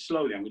doing it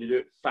slowly. I'm going to do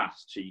it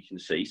fast so you can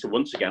see. So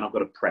once again, I've got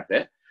to prep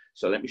it.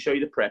 So let me show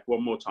you the prep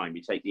one more time.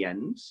 You take the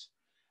ends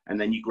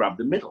and then you grab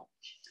the middle.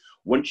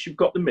 Once you've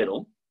got the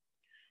middle,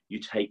 you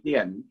take the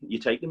end, you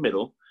take the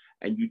middle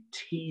and you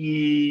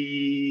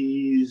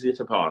tease it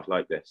apart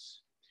like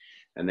this.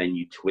 And then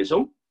you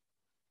twizzle.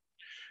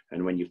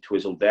 And when you've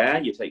twizzled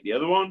there, you take the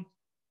other one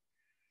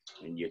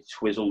and you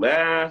twizzle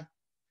there.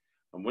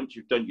 And once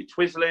you've done your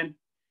twizzling,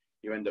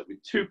 you end up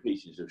with 2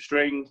 pieces of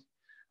string.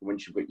 And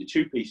once you've got your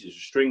 2 pieces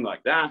of string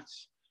like that,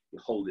 you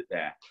hold it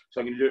there.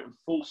 So I'm going to do it in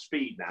full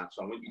speed now.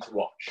 So I want you to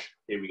watch.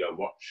 Here we go.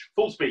 Watch.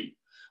 Full speed.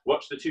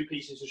 Watch the 2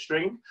 pieces of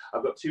string.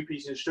 I've got 2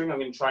 pieces of string. I'm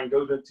going to try and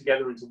go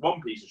together into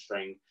 1 piece of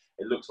string.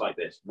 It looks like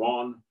this.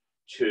 1,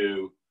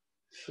 2,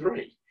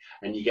 3.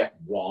 And you get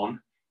 1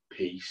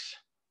 piece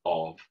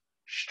of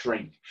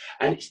string.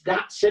 And it's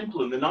that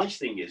simple. And the nice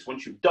thing is,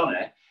 once you've done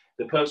it,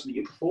 the person that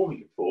you're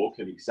performing it for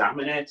can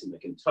examine it and they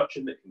can touch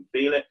it, they can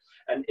feel it.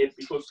 And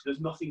because there's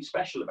nothing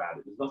special about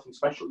it. There's nothing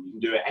special. You can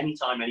do it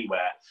anytime,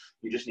 anywhere.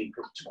 You just need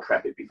to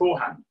prep it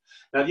beforehand.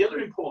 Now, the other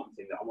important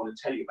thing that I want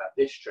to tell you about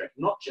this trick,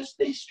 not just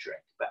this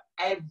trick, but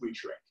every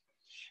trick,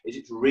 is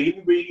it's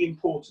really, really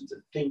important to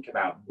think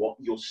about what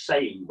you're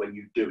saying when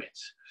you do it.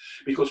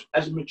 Because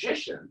as a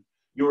magician,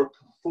 you're a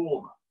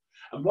performer.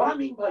 And what I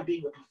mean by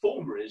being a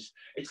performer is,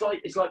 it's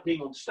like being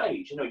on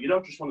stage. You know, you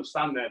don't just want to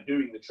stand there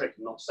doing the trick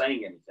and not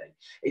saying anything.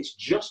 It's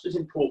just as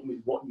important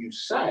with what you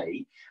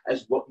say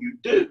as what you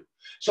do.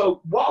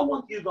 So what I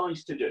want you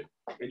guys to do,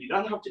 and you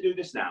don't have to do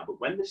this now,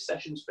 but when this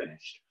session's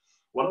finished,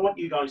 what I want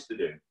you guys to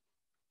do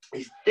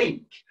is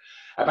think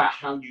about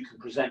how you can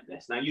present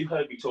this. Now, you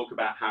heard me talk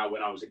about how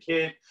when I was a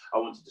kid, I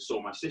wanted to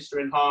saw my sister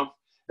in half.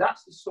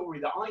 That's the story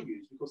that I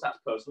use because that's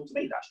personal to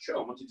me. That's true.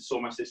 I wanted to saw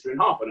my sister in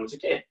half when I was a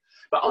kid.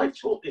 But I've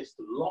taught this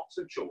to lots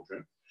of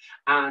children,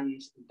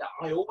 and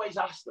I always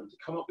ask them to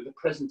come up with a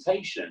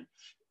presentation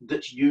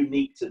that's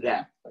unique to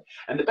them.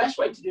 And the best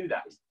way to do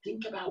that is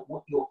think about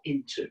what you're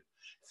into.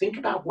 Think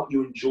about what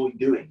you enjoy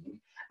doing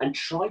and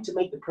try to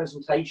make the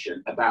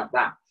presentation about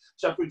that.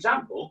 So, for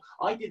example,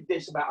 I did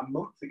this about a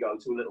month ago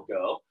to a little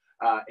girl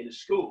in a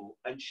school,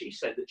 and she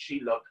said that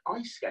she loved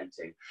ice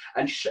skating.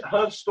 And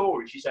her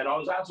story, she said, I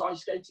was out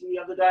ice skating the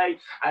other day,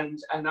 and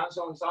as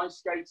I was ice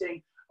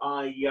skating,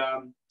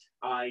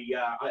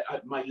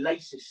 my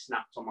laces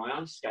snapped on my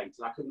ice skates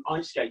and I couldn't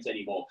ice skate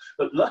anymore.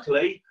 But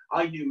luckily,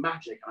 I knew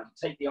magic and I could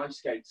take the ice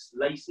skates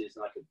laces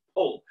and I could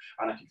pull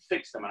and I could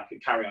fix them and I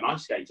could carry on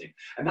ice skating.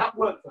 And that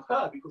worked for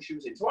her because she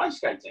was into ice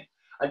skating.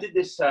 I did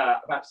this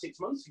about 6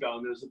 months ago,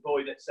 and there was a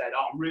boy that said,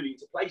 oh, I'm really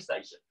into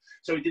PlayStation.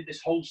 So he did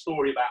this whole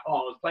story about, oh,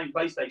 I was playing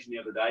PlayStation the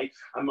other day,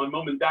 and my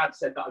mum and dad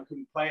said that I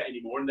couldn't play it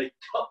anymore, and they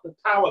cut the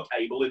power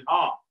cable in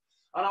half.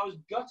 And I was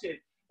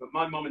gutted, but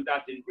my mum and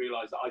dad didn't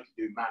realise that I could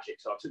do magic.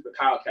 So I took the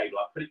power cable,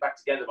 I put it back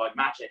together by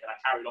magic, and I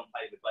carried on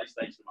playing the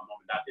PlayStation. My mum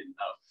and dad didn't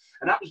know.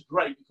 And that was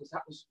great because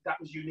that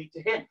was unique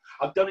to him.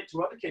 I've done it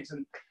to other kids,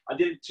 and I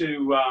did it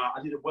to, I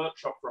did a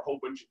workshop for a whole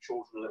bunch of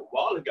children a little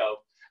while ago.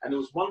 And there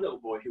was one little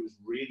boy who was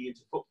really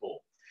into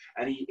football.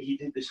 And he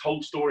did this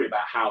whole story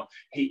about how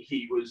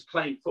he was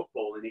playing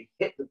football and he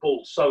hit the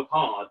ball so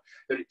hard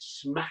that it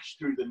smashed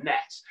through the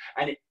net.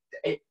 And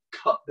it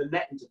cut the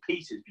net into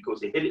pieces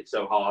because he hit it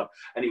so hard,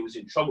 and he was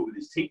in trouble with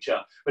his teacher.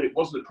 But it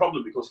wasn't a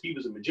problem because he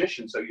was a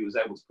magician, so he was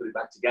able to put it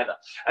back together.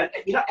 And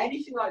you know,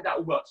 anything like that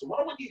will work. So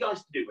what I want you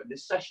guys to do when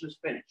this session is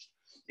finished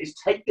is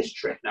take this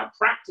trick. Now,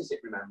 practice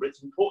it, remember.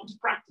 It's important to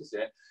practice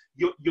it.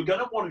 You're going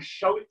to want to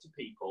show it to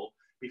people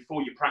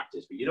before you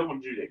practice, but you don't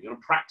want to do that. You're going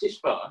to practice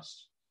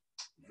first,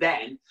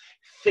 then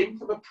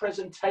think of a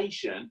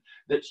presentation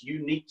that's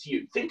unique to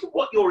you. Think of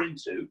what you're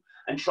into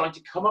and try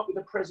to come up with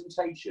a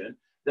presentation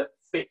that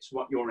fits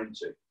what you're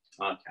into.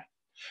 Okay.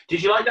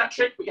 Did you like that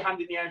trick? Put your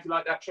hand in the air if you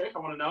like that trick. I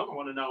want to know. I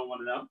want to know. I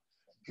want to know.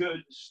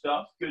 Good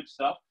stuff. Good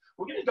stuff.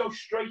 We're going to go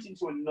straight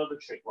into another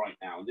trick right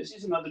now. And this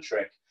is another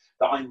trick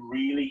that I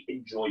really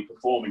enjoy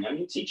performing. I'm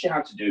going to teach you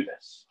how to do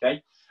this.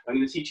 Okay. I'm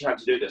going to teach you how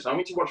to do this. I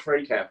want you to watch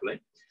very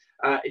carefully.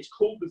 It's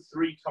called the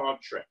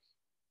 3-card trick.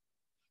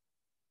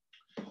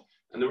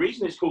 And the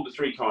reason it's called the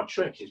 3-card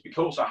trick is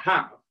because I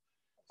have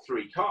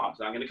 3 cards.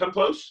 Now I'm going to come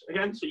close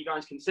again so you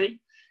guys can see.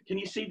 Can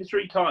you see the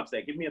 3 cards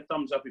there? Give me a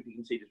thumbs up if you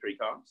can see the 3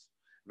 cards.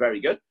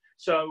 Very good.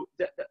 So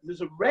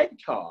there's a red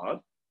card,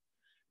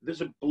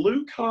 there's a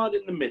blue card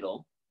in the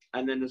middle,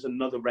 and then there's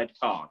another red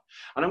card.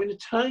 And I'm going to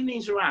turn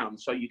these around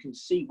so you can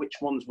see which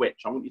one's which.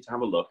 I want you to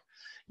have a look.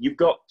 You've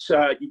got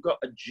a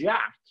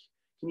jack.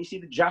 Can you see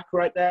the jack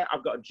right there?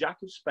 I've got a jack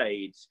of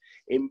spades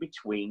in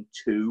between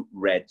two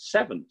red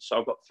sevens. So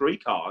I've got 3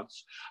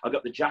 cards. I've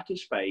got the jack of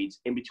spades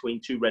in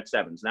between 2 red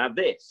sevens. Now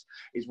this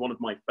is one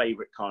of my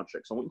favorite card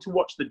tricks. I want you to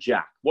watch the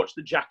jack. Watch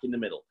the jack in the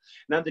middle.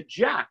 Now the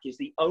jack is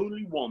the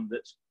only one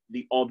that's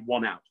the odd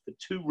one out for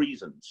 2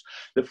 reasons.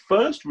 The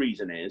first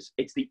reason is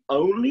it's the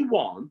only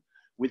one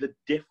with a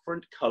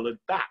different colored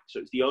back. So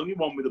it's the only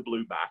one with a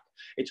blue back.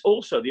 It's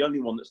also the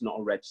only one that's not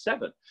a red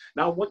 7.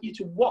 Now I want you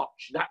to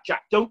watch that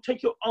jack. Don't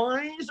take your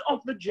eyes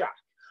off the jack.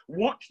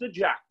 Watch the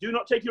jack. Do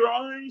not take your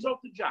eyes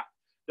off the jack.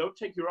 Don't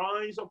take your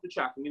eyes off the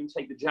jack. I'm going to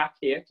take the jack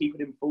here, keep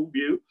it in full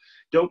view.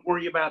 Don't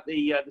worry about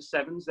the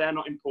 7s. They're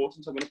not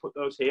important. I'm going to put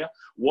those here.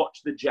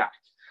 Watch the jack.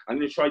 I'm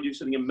going to try to do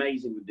something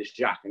amazing with this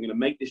jack. I'm going to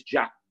make this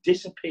jack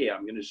disappear.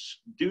 I'm going to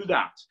do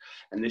that,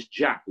 and this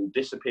jack will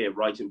disappear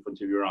right in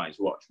front of your eyes.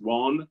 Watch.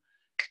 1,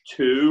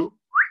 2,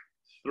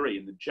 3,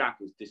 and the jack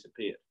has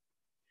disappeared.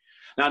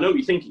 Now I know what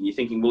you're thinking. You're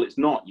thinking, well, it's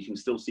not. You can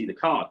still see the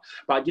card.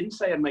 But I didn't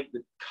say I'd make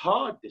the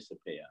card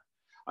disappear.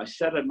 I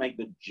said I'd make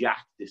the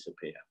jack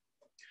disappear.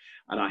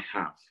 And I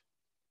have.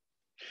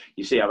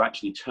 You see, I've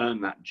actually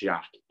turned that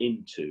jack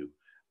into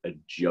a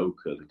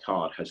joker. The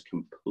card has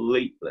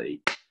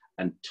completely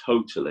and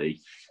totally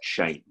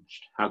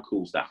changed. How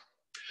cool is that?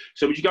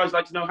 So would you guys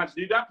like to know how to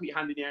do that? Put your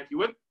hand in the air if you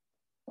would.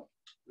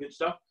 Good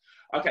stuff.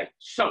 Okay,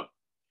 so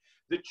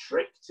the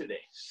trick to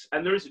this,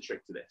 and there is a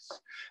trick to this.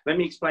 Let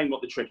me explain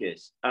what the trick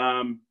is.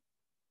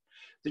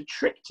 The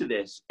trick to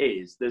this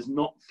is there's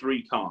not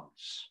 3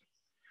 cards.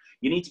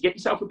 You need to get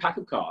yourself a pack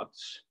of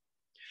cards.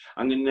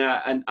 And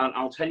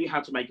I'll tell you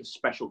how to make a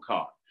special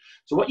card.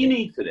 So what you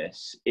need for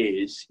this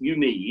is you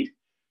need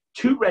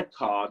 2 red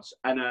cards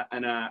and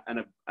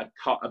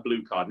a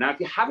blue card. Now, if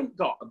you haven't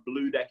got a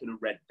blue deck and a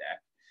red deck,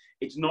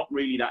 it's not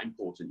really that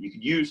important. You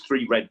could use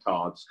 3 red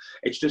cards.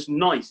 It's just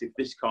nice if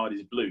this card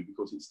is blue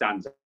because it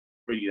stands out.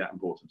 Really that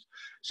important.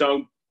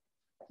 So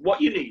what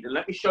you need, and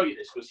let me show you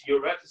this because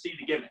you're about to see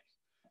the gimmick.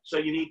 So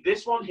you need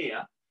this one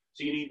here.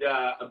 So you need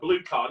a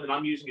blue card, and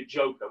I'm using a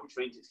joker, which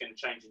means it's going to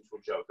change into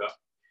a joker.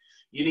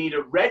 You need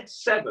a red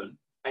 7,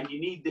 and you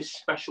need this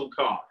special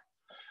card.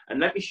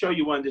 And let me show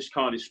you why this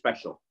card is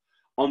special.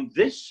 On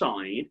this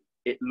side,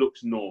 it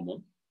looks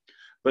normal.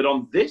 But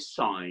on this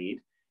side,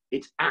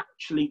 it's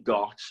actually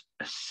got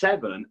a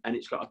 7, and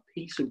it's got a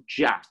piece of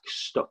jack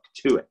stuck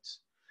to it.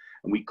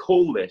 And we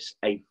call this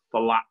a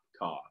flat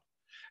card.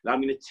 Now,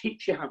 I'm going to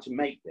teach you how to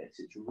make this.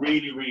 It's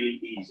really,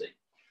 really easy.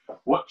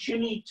 What you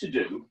need to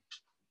do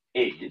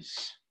is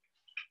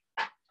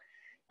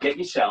get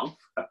yourself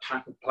a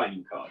pack of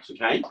playing cards,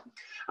 okay? And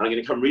I'm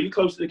going to come really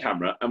close to the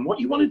camera. And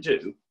what you want to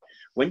do,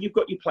 when you've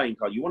got your playing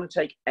card, you want to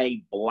take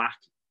a black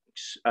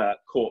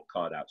court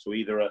card out. So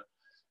either a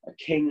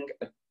king,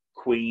 a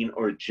queen,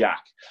 or a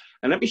jack.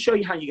 And let me show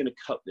you how you're going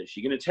to cut this.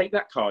 You're going to take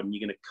that card and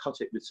you're going to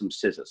cut it with some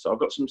scissors. So I've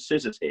got some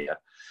scissors here.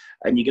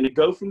 And you're going to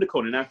go from the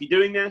corner. Now, if you're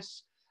doing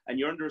this and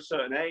you're under a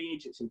certain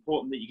age, it's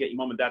important that you get your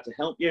mom and dad to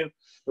help you.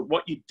 But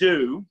what you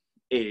do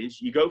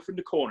is you go from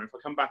the corner. If I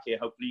come back here,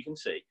 hopefully you can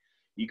see.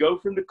 You go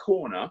from the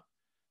corner,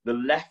 the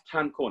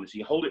left-hand corner. So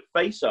you hold it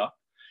face up.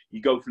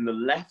 You go from the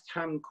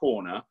left-hand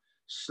corner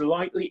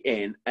slightly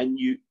in, and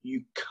you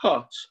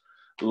cut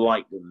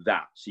like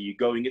that. So you're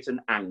going at an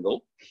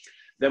angle.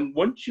 Then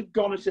once you've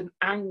gone at an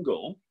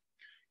angle,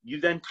 you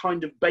then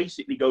kind of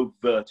basically go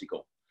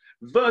vertical.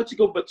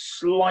 Vertical, but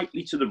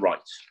slightly to the right.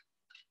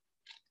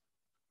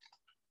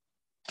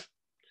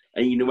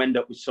 And you're going to end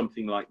up with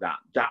something like that.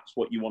 That's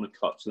what you want to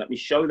cut. So let me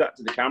show that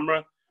to the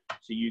camera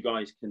so you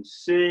guys can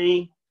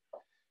see.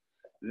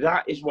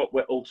 That is what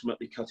we're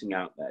ultimately cutting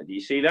out there. Do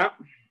you see that?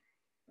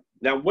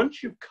 Now,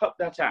 once you've cut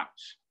that out,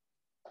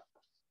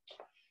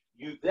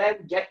 you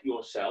then get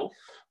yourself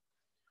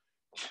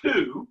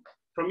 2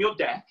 from your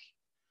deck.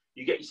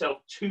 You get yourself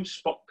 2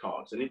 spot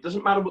cards. And it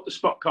doesn't matter what the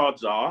spot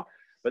cards are,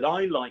 but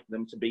I like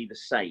them to be the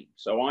same.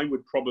 So I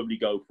would probably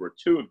go for a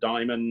 2 of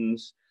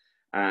diamonds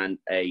and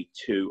a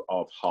 2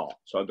 of hearts.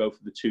 So I go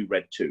for the 2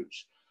 red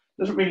 2s.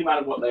 Doesn't really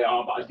matter what they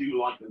are, but I do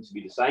like them to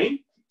be the same.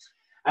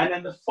 And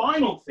then the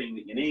final thing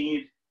that you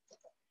need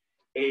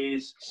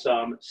is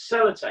some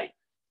sellotape.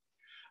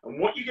 And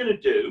what you're going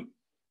to do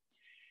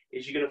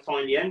is you're going to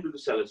find the end of the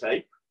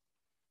sellotape,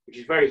 which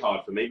is very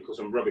hard for me because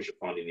I'm rubbish at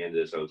finding the end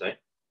of the sellotape.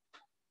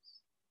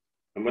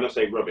 And when I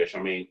say rubbish,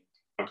 I mean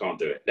I can't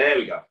do it. There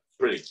we go.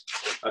 Brilliant.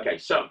 Okay,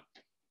 so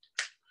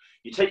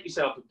you take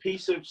yourself a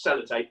piece of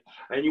sellotape,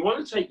 and you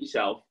want to take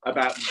yourself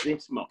about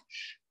this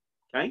much,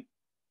 okay?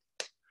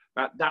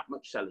 About that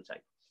much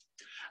sellotape.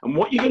 And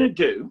what you're going to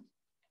do,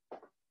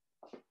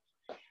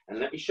 and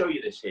let me show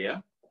you this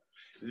here,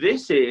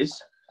 this is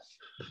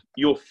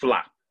your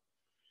flap.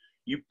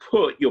 You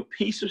put your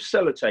piece of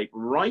sellotape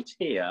right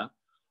here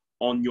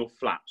on your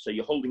flap. So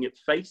you're holding it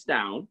face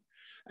down,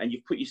 and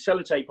you've put your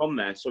sellotape on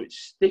there so it's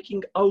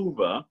sticking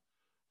over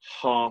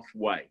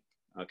halfway,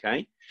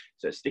 okay?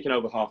 So it's sticking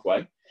over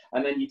halfway.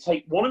 And then you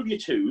take one of your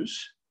 2s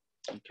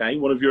Okay,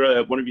 one of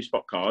your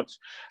spot cards,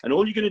 and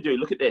all you're going to do,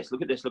 look at this,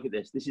 look at this, look at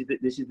this. This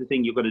is the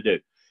thing you're going to do.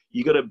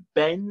 You're going to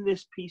bend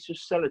this piece of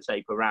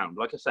sellotape around.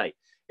 Like I say,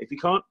 if you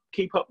can't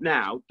keep up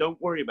now, don't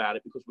worry about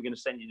it because we're going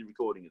to send you the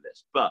recording of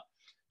this. But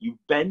you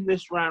bend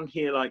this round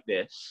here like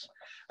this,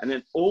 and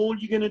then all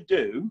you're going to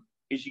do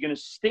is you're going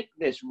to stick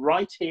this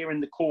right here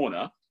in the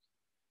corner,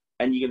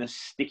 and you're going to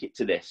stick it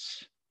to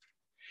this.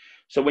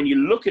 So when you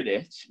look at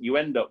it, you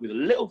end up with a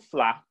little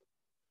flap.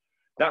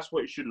 That's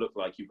what it should look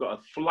like. You've got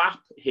a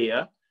flap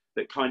here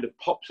that kind of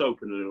pops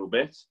open a little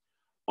bit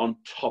on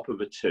top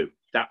of a 2.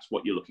 That's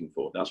what you're looking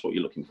for. That's what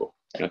you're looking for.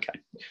 Okay.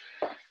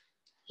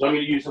 So I'm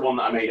going to use the one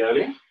that I made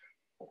earlier.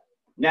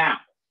 Now,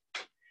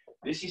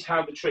 this is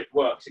how the trick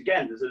works.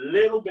 Again, there's a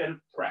little bit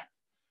of prep,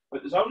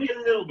 but there's only a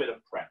little bit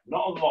of prep,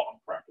 not a lot of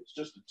prep. It's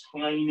just a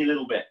tiny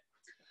little bit.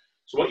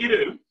 So what you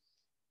do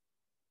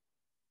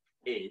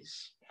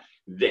is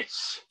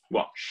this.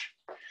 Watch.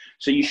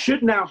 So you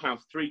should now have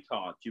 3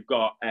 cards. You've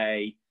got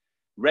a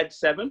red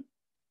 7.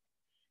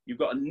 You've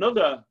got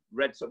another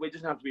red 7. Well, it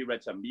doesn't have to be a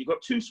red 7, but you've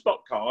got 2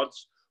 spot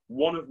cards,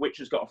 one of which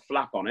has got a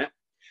flap on it.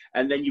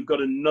 And then you've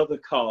got another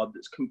card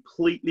that's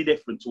completely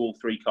different to all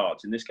 3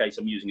 cards. In this case,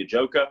 I'm using a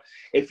joker.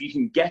 If you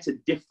can get a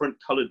different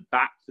colored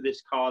back for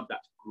this card,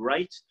 that's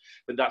great,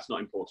 but that's not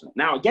important.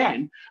 Now,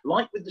 again,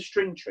 like with the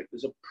string trick,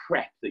 there's a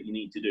prep that you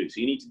need to do. So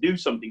you need to do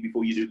something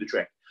before you do the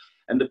trick.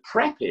 And the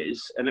prep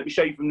is, and let me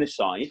show you from this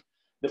side,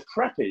 the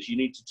prep is you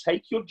need to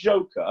take your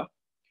joker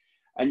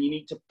and you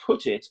need to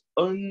put it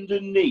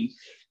underneath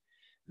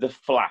the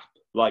flap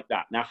like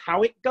that. Now,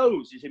 how it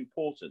goes is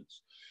important.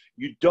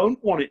 You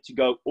don't want it to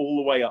go all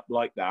the way up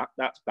like that.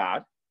 That's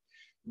bad.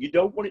 You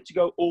don't want it to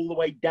go all the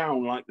way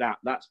down like that.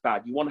 That's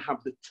bad. You want to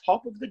have the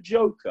top of the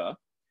joker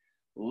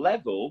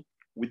level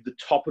with the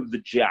top of the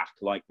jack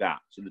like that.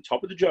 So the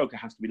top of the joker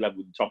has to be level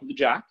with the top of the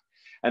jack.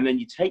 And then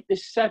you take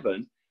this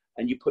 7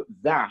 and you put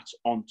that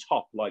on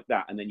top like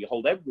that. And then you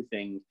hold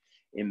everything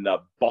in the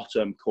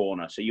bottom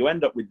corner. So you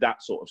end up with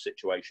that sort of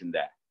situation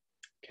there.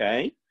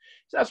 Okay?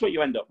 So that's what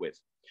you end up with.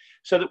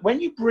 So that when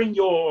you bring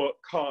your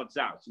cards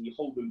out and you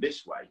hold them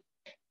this way,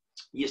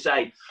 you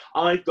say,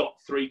 I've got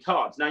 3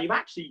 cards. Now, you've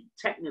actually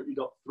technically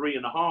got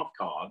 3.5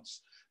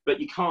 cards,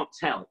 but you can't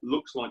tell. It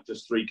looks like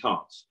just 3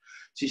 cards.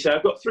 So you say,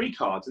 I've got 3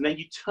 cards. And then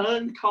you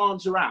turn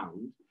cards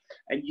around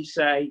and you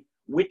say,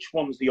 which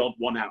one's the odd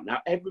one out? Now,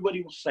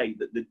 everybody will say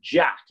that the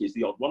jack is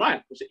the odd one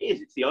out, because it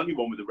is. It's the only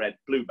one with a red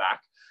blue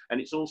back, and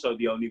it's also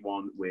the only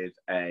one with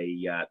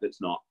a that's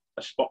not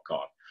a spot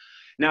card.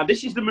 Now,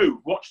 this is the move.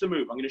 Watch the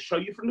move. I'm going to show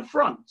you from the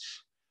front,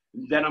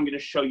 then I'm going to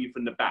show you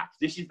from the back.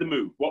 This is the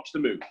move. Watch the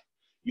move.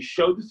 You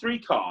show the 3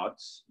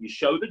 cards, you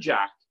show the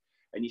jack,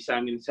 and you say,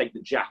 I'm going to take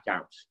the jack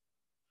out.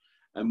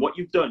 And what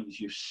you've done is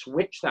you've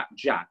switched that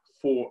jack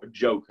for a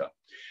joker.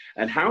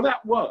 And how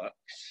that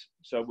works,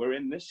 so we're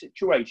in this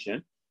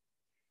situation,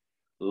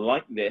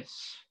 like this.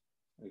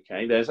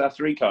 Okay, there's our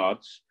 3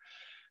 cards.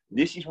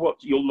 This is what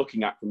you're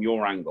looking at from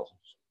your angle.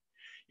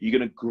 You're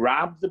going to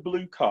grab the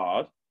blue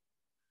card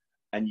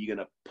and you're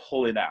going to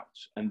pull it out.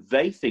 And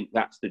they think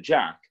that's the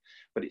jack,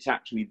 but it's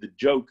actually the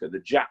joker.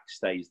 The jack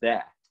stays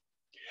there.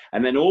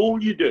 And then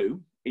all you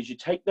do is you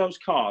take those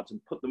cards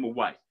and put them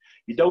away.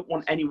 You don't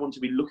want anyone to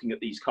be looking at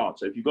these cards.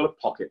 So if you've got a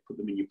pocket, put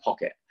them in your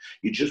pocket.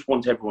 You just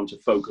want everyone to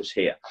focus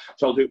here.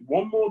 So I'll do it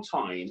one more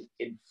time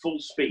in full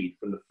speed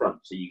from the front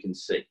so you can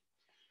see.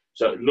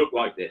 So it looked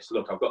like this.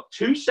 Look, I've got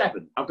 2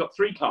 7. I've got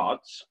 3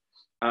 cards.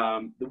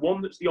 The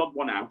one that's the odd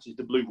one out is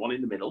the blue one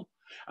in the middle,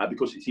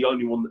 because it's the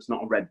only one that's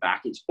not a red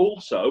back. It's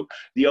also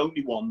the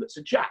only one that's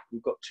a jack.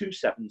 We've got 2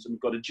 7s and we've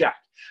got a jack.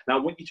 Now,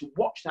 I want you to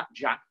watch that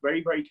jack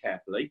very, very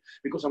carefully,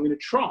 because I'm going to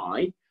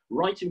try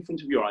right in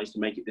front of your eyes to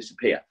make it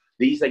disappear.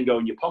 These then go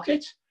in your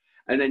pocket,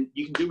 and then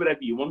you can do whatever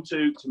you want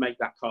to make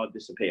that card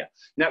disappear.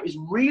 Now, it's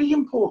really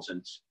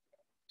important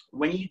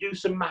when you do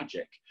some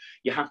magic,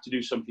 you have to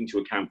do something to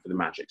account for the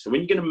magic. So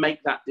when you're going to make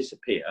that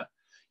disappear,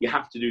 you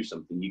have to do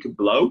something. You can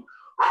blow,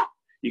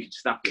 you can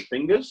snap your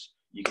fingers,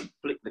 you can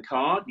flick the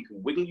card, you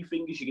can wiggle your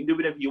fingers, you can do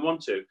whatever you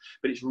want to,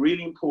 but it's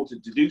really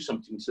important to do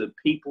something so that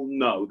people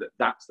know that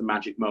that's the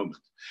magic moment.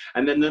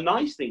 And then the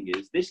nice thing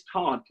is this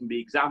card can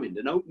be examined,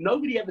 and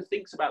nobody ever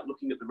thinks about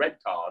looking at the red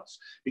cards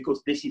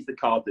because this is the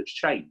card that's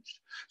changed.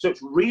 So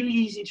it's really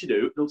easy to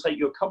do. It'll take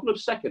you a couple of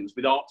seconds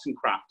with arts and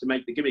craft to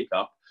make the gimmick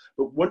up,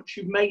 but once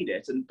you've made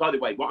it, and by the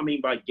way, what I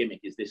mean by gimmick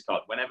is this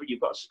card. Whenever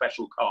you've got a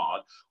special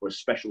card or a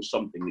special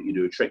something that you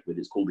do a trick with,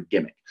 it's called a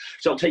gimmick.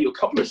 So it'll take you a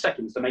couple of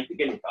seconds to make the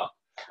gimmick up.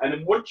 And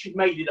then once you've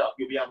made it up,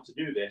 you'll be able to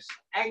do this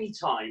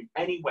anytime,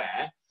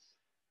 anywhere.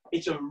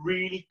 It's a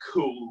really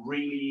cool,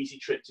 really easy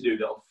trick to do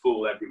that'll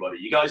fool everybody.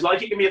 You guys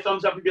like it? Give me a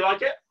thumbs up if you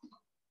like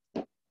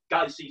it.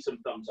 Guys, see some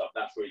thumbs up.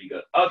 That's really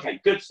good. Okay,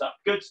 good stuff,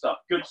 good stuff,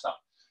 good stuff.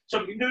 So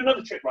we can do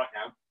another trick right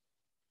now.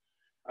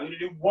 I'm going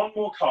to do one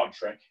more card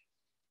trick.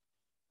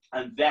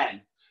 And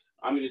then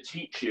I'm going to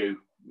teach you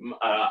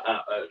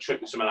a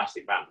trick with some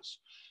elastic bands.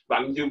 But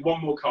I'm going to do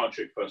one more card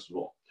trick first of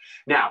all.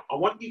 Now, I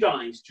want you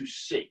guys to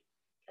see.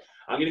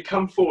 I'm going to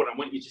come forward. I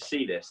want you to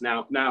see this.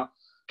 Now,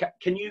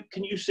 can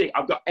you see?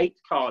 I've got 8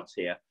 cards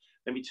here.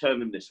 Let me turn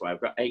them this way.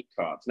 I've got 8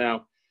 cards.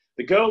 Now,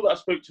 the girl that I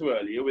spoke to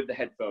earlier with the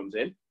headphones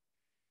in,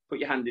 put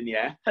your hand in the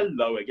air.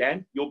 Hello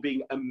again. You're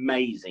being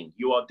amazing.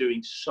 You are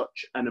doing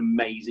such an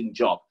amazing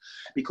job.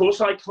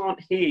 Because I can't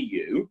hear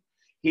you,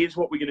 here's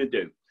what we're going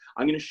to do.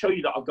 I'm going to show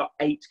you that I've got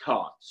 8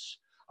 cards.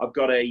 I've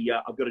got a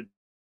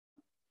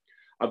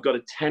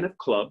 10 of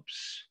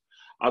clubs.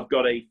 I've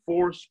got a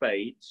 4 of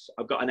spades.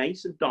 I've got an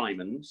ace of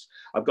diamonds.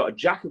 I've got a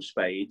jack of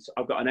spades.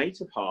 I've got an 8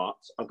 of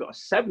hearts. I've got a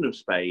 7 of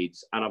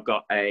spades. And I've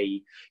got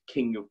a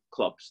king of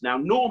clubs. Now,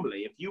 normally,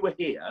 if you were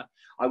here,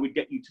 I would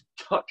get you to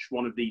touch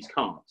one of these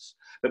cards.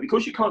 But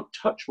because you can't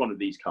touch one of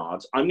these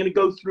cards, I'm going to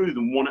go through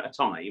them one at a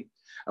time.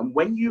 And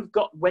when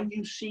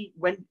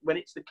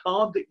it's the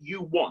card that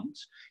you want,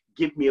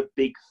 give me a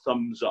big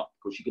thumbs up,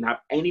 because you can have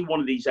any one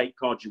of these 8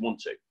 cards you want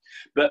to.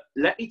 But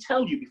let me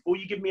tell you, before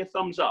you give me a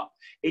thumbs up,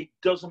 it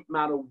doesn't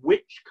matter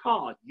which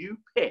card you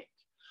pick.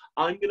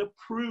 I'm going to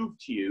prove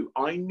to you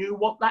I knew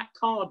what that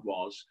card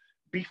was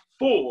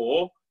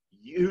before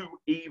you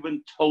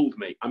even told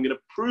me. I'm going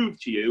to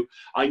prove to you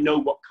I know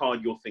what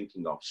card you're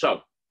thinking of.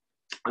 So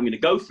I'm going to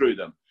go through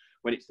them.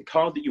 When it's the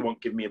card that you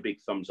want, give me a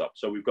big thumbs up.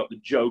 So we've got the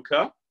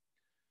Joker.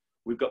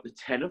 We've got the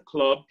 10 of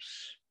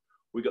clubs.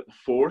 We've got the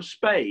 4 of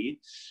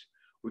spades.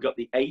 We've got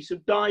the ace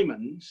of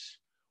diamonds.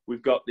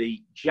 We've got the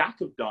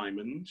jack of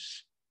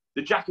diamonds.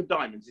 The jack of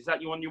diamonds, is that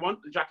the one you want?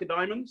 The jack of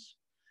diamonds?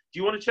 Do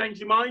you want to change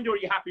your mind, or are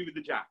you happy with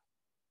the jack?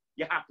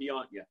 You're happy,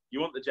 aren't you?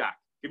 You want the jack.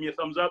 Give me a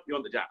thumbs up. You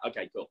want the jack.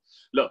 Okay, cool.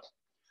 Look,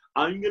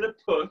 I'm going to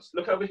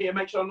look over here,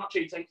 make sure I'm not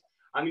cheating.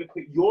 I'm going to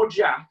put your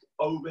jack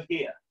over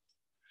here.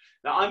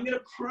 Now, I'm going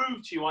to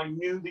prove to you I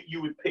knew that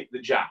you would pick the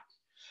jack.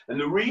 And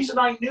the reason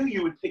I knew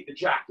you would pick the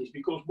jack is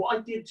because what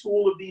I did to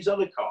all of these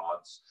other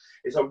cards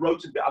is I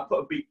put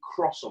a big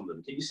cross on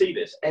them. Can you see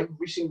this?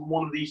 Every single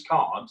one of these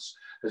cards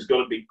has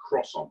got a big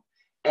cross on.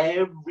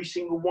 Every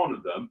single one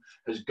of them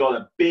has got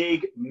a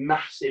big,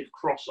 massive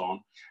cross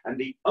on. And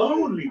the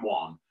only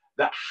one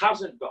that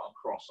hasn't got a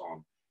cross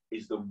on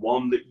is the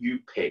one that you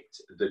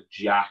picked, the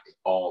jack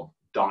of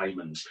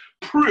diamonds.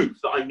 Proof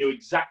that I knew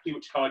exactly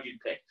which card you'd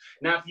pick.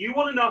 Now, if you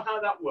want to know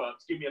how that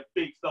works, give me a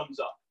big thumbs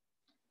up.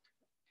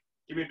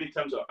 Give me a big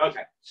thumbs up.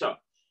 Okay, so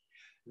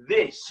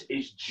this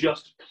is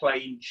just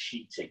plain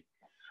cheating.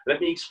 Let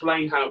me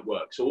explain how it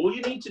works. So all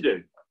you need to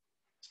do,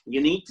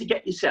 you need to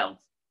get yourself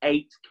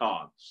 8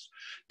 cards.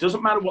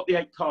 Doesn't matter what the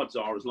 8 cards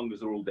are, as long as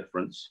they're all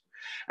different.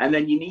 And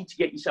then you need to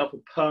get yourself a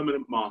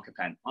permanent marker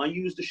pen. I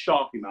used a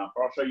Sharpie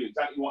marker. I'll show you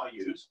exactly what I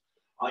use.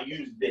 I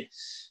use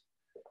this.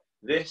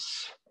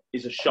 This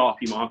is a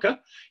Sharpie marker.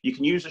 You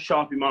can use a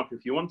Sharpie marker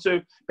if you want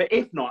to, but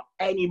if not,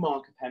 any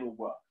marker pen will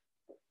work.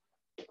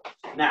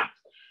 Now,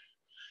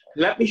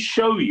 let me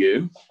show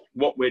you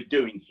what we're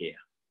doing here.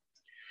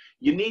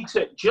 You need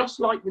to, just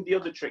like with the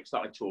other tricks that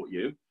I taught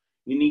you,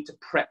 you need to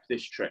prep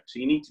this trick. So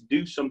you need to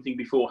do something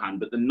beforehand.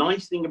 But the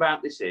nice thing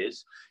about this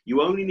is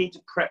you only need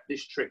to prep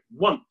this trick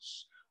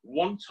once,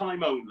 one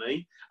time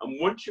only. And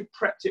once you've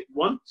prepped it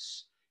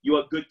once, you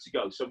are good to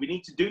go. So we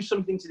need to do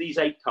something to these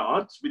 8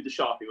 cards with the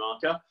Sharpie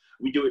marker.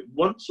 We do it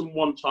once and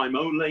one time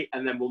only,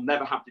 and then we'll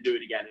never have to do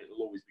it again.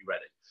 It'll always be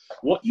ready.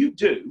 What you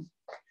do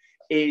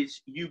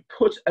is you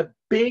put a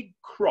big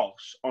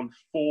cross on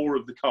 4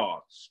 of the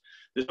cards.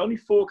 There's only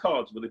 4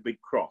 cards with a big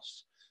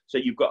cross. So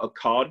you've got a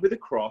card with a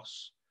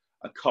cross,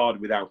 a card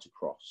without a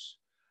cross,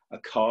 a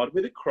card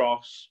with a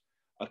cross,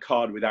 a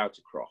card without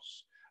a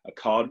cross, a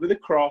card with a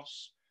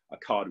cross, a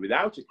card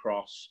without a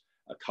cross,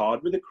 a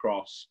card with a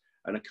cross,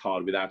 and a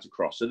card without a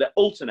cross. So they're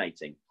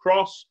alternating.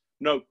 Cross,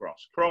 no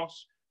cross,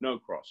 cross, no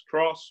cross,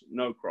 cross,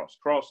 no cross,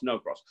 cross, no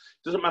cross.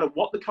 Doesn't matter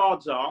what the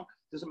cards are,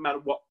 doesn't matter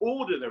what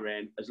order they're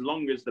in, as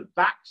long as the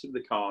backs of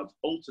the cards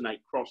alternate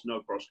cross,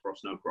 no cross,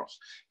 cross, no cross.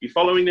 If you're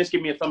following this,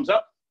 give me a thumbs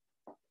up.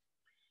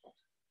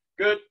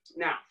 Good.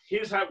 Now,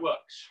 here's how it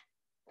works.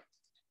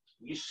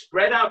 You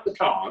spread out the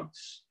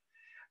cards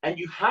and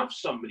you have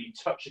somebody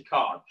touch a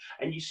card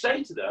and you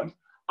say to them,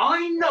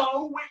 I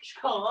know which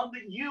card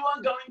that you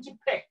are going to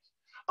pick.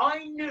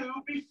 I knew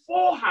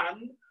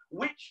beforehand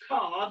which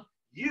card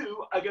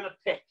you are going to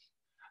pick,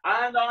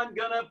 and I'm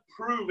going to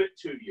prove it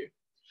to you.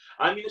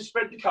 I'm going to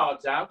spread the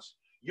cards out.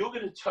 You're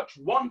going to touch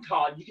one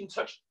card. You can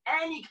touch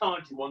any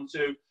card you want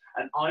to,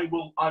 and I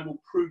will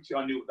prove to you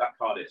I knew what that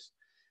card is.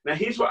 Now,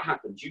 here's what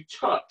happens. You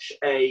touch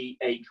a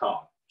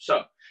card.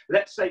 So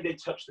let's say they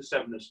touch the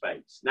 7 of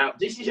spades. Now,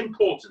 this is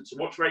important, so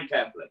watch very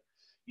carefully.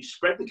 You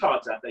spread the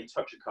cards out, they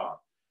touch a card.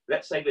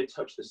 Let's say they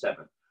touch the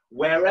 7.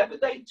 Wherever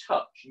they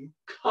touch, you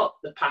cut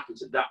the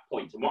packet at that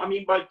point. And what I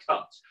mean by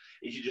cut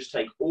is you just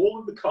take all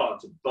of the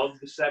cards above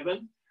the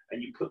 7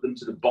 and you put them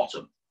to the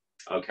bottom,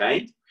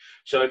 okay?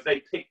 So if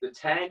they pick the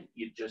 10,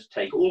 you just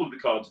take all of the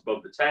cards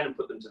above the 10 and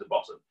put them to the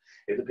bottom.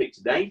 If they picked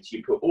an 8,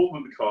 you put all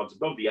of the cards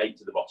above the 8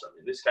 to the bottom.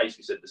 In this case,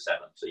 we said the 7,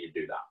 so you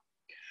do that.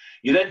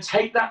 You then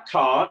take that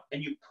card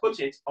and you put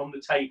it on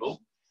the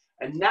table,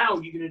 and now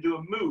you're going to do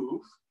a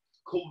move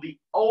called the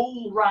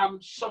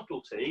all-round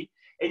subtlety,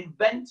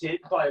 invented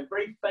by a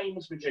very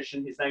famous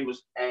magician. His name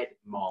was Ed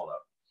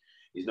Marlowe.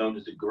 He's known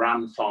as the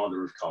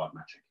grandfather of card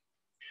magic.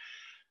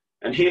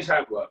 And here's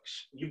how it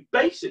works. You've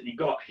basically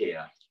got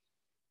here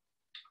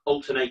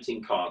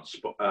alternating cards,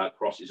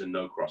 crosses and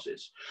no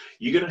crosses.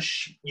 You're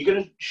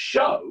gonna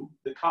show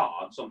the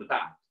cards on the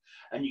back,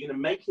 and you're gonna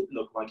make it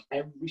look like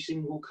every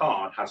single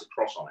card has a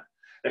cross on it.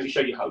 Let me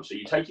show you how. So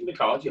you're taking the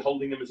cards, you're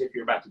holding them as if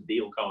you're about to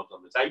deal cards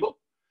on the table.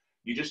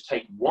 You just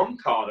take one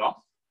card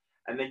off,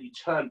 and then you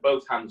turn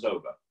both hands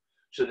over.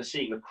 So they're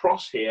seeing a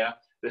cross here,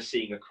 they're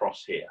seeing a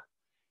cross here.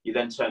 You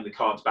then turn the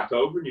cards back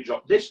over and you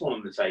drop this one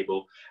on the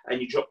table,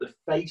 and you drop the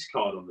face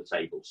card on the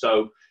table.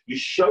 So you're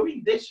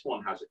showing this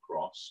one has a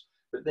cross,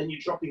 but then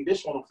you're dropping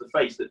this one off the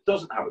face that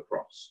doesn't have a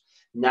cross.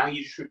 Now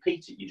you just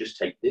repeat it. You just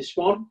take this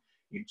one,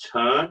 you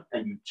turn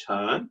and you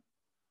turn,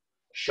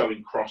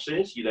 showing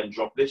crosses. You then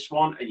drop this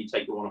one and you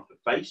take the one off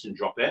the face and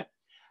drop it.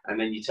 And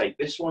then you take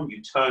this one,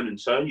 you turn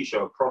and turn, you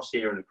show a cross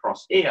here and a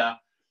cross here,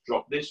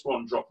 drop this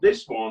one,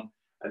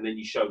 and then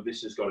you show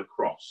this has got a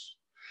cross.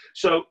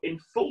 So in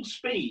full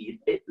speed,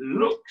 it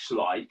looks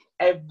like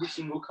every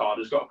single card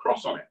has got a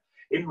cross on it.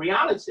 In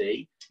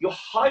reality, you're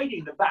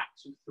hiding the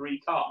backs of 3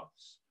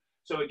 cards.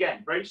 So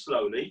again, very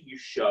slowly, you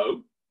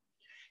show,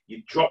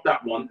 you drop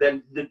that one,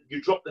 then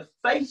you drop the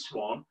face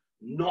one,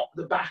 not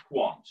the back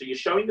one. So you're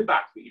showing the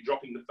back, but you're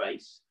dropping the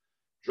face.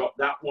 Drop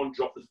that one,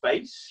 drop the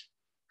face.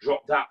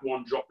 Drop that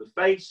one, drop the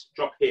face,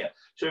 drop here.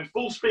 So in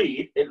full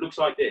speed, it looks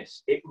like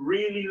this. It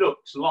really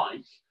looks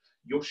like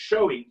you're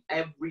showing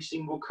every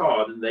single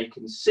card, and they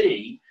can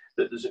see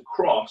that there's a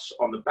cross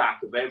on the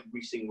back of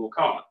every single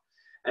card.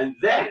 And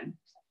then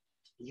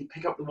you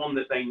pick up the one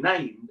that they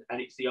named, and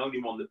it's the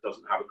only one that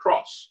doesn't have a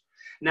cross.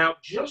 Now,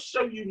 just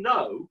so you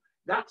know,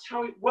 that's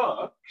how it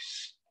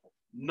works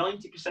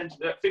 90% of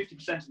the,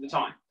 50% of the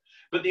time.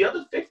 But the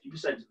other 50%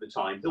 of the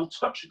time, they'll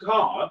touch a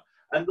card,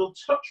 and they'll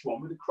touch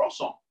one with a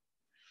cross on.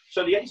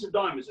 So the ace of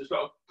diamonds has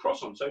got a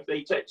cross on. So if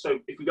they take, so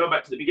if we go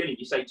back to the beginning,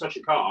 you say touch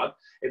a card.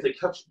 If they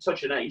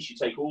touch an ace, you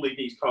take all of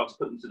these cards,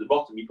 put them to the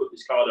bottom, you put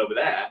this card over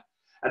there,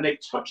 and they've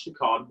touched the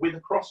card with a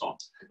cross on.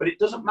 But it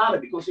doesn't matter,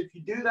 because if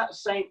you do that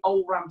same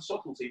old ram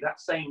subtlety, that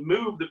same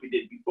move that we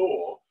did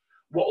before,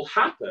 what will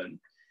happen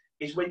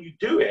is when you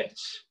do it,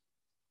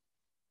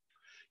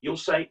 you'll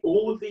say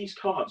all of these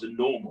cards are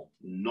normal.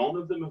 None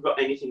of them have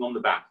got anything on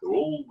the back. They're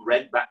all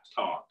red-backed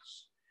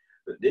cards.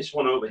 But this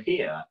one over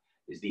here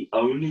is the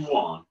only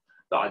one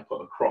that I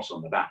put a cross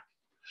on the back.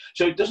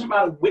 So it doesn't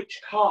matter which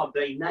card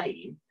they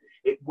name,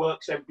 it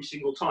works every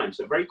single time.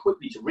 So very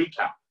quickly to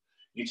recap,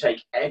 you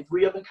take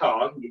every other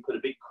card and you put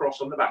a big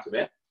cross on the back of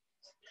it.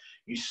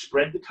 You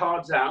spread the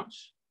cards out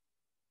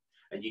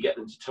and you get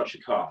them to touch a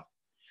card.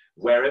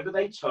 Wherever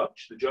they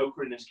touch, the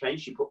joker in this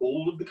case, you put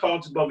all of the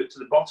cards above it to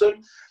the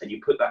bottom and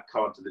you put that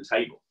card to the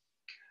table.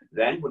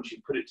 Then once you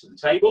put it to the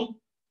table,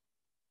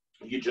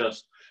 you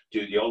just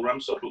do the old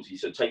ram subtlety.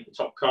 So take the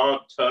top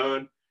card,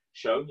 turn,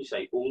 show, you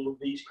say all of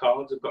these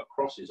cards have got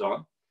crosses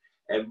on,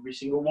 every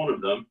single one of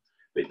them,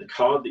 but the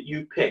card that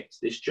you picked,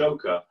 this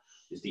joker,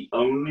 is the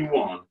only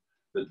one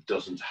that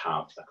doesn't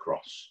have a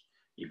cross.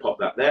 You pop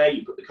that there,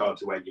 you put the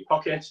cards away in your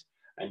pocket,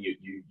 and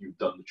you've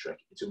done the trick.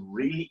 It's a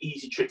really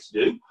easy trick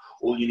to do.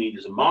 All you need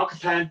is a marker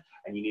pen,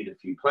 and you need a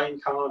few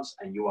playing cards,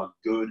 and you are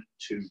good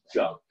to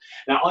go.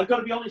 Now, I've got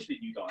to be honest with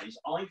you guys,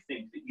 I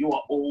think that you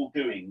are all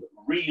doing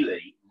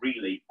really,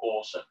 really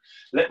awesome.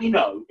 Let me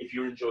know if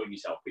you're enjoying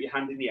yourself. Put your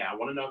hand in the air. I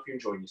want to know if you're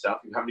enjoying yourself.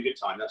 If you're having a good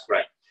time, that's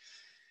great.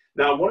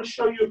 Now, I want to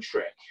show you a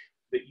trick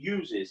that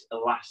uses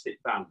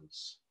elastic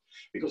bands,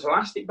 because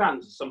elastic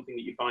bands is something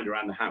that you find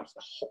around the house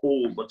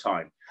all the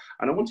time.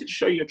 And I wanted to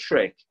show you a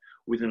trick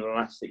with an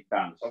elastic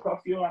band. So I've got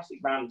a few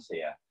elastic bands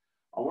here.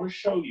 I want to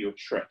show you a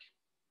trick.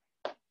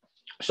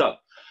 So,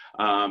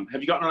 have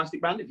you got an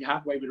elastic band? If you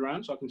have, wave it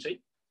around so I can see.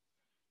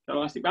 Got an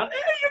elastic band? There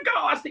you go,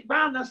 elastic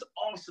band. That's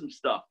awesome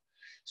stuff.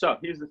 So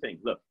here's the thing.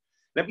 Look,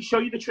 let me show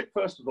you the trick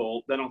first of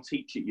all, then I'll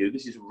teach it you.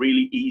 This is a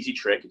really easy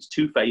trick. It's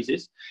 2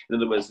 phases. In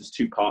other words, there's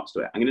 2 parts to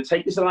it. I'm going to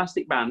take this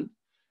elastic band.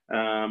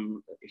 I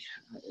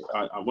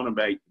want to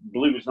make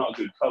blue is not a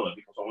good color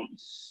because I want you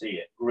to see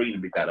it. Green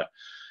would be better.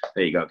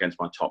 There you go, against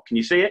my top. Can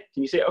you see it?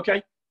 Can you see it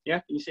okay? Yeah,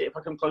 can you see it if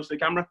I come close to the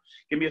camera?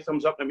 Give me a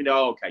thumbs up. Let me know.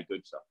 Oh, okay,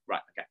 good stuff.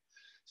 Right, okay.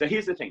 So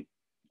here's the thing.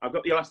 I've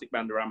got the elastic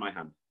band around my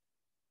hand.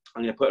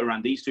 I'm going to put it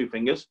around these 2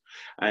 fingers,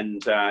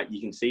 and you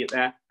can see it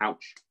there.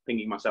 Ouch,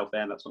 pinging myself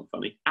there. That's not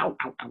funny. Ow,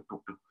 ow, ow,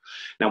 ow, ow.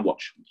 Now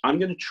watch. I'm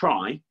going to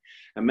try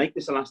and make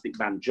this elastic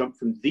band jump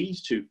from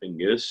these 2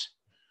 fingers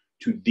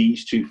to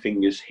these 2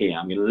 fingers here.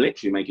 I'm going to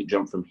literally make it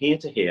jump from here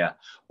to here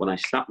when I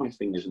snap my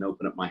fingers and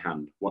open up my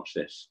hand. Watch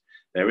this.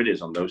 There it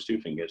is on those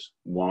 2 fingers.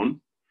 1,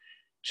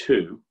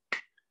 2,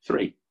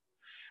 3.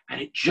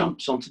 And it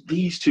jumps onto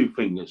these 2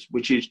 fingers,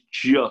 which is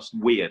just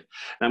weird.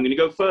 Now I'm going to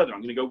go further.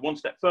 I'm going to go 1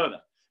 step further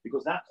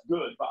because that's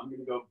good, but I'm going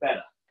to go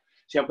better.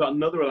 See, I've got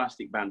another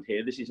elastic band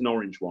here. This is an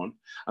orange one.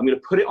 I'm going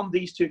to put it on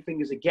these 2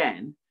 fingers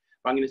again,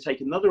 but I'm going to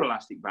take another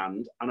elastic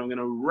band and I'm going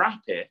to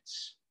wrap it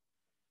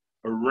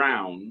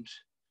around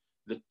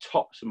the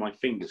tops of my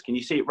fingers. Can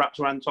you see it wrapped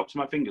around the tops of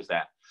my fingers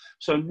there?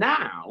 So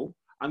now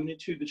I'm going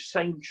to do the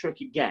same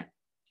trick again.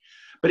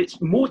 But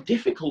it's more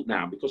difficult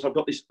now because I've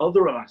got this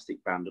other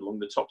elastic band along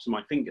the tops of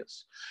my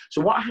fingers.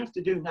 So what I have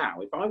to do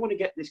now, if I want to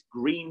get this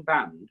green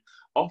band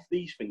off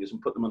these fingers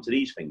and put them onto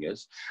these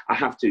fingers, I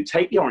have to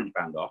take the orange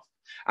band off.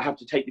 I have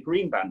to take the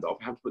green band off.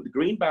 I have to put the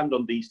green band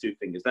on these two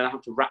fingers. Then I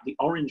have to wrap the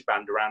orange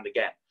band around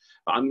again.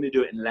 But I'm going to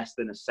do it in less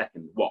than a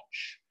second.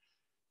 Watch.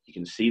 You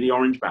can see the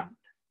orange band.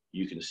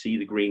 You can see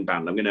the green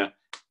band. I'm going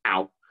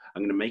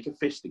to make a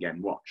fist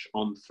again. Watch.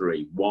 On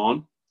 3.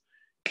 1,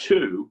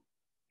 2,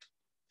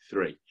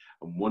 3.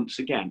 And once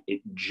again,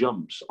 it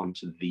jumps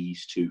onto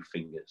these two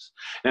fingers.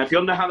 Now, if you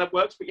don't know how that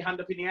works, put your hand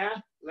up in the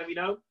air. Let me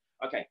know.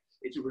 Okay.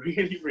 It's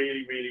really,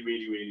 really, really,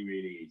 really, really,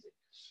 really easy.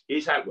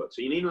 Here's how it works.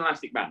 So you need an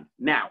elastic band.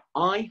 Now,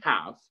 I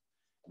have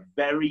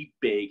very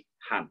big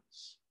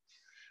hands.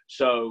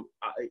 So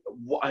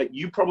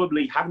you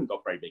probably haven't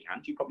got very big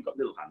hands. You've probably got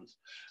little hands.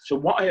 So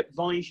what I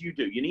advise you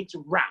do, you need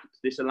to wrap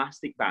this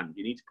elastic band.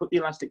 You need to put the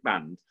elastic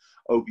band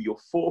over your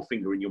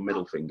forefinger and your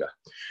middle finger.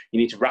 You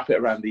need to wrap it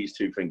around these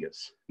two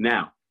fingers.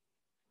 Now,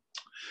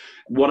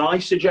 what I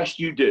suggest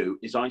you do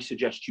is I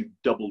suggest you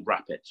double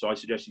wrap it. So I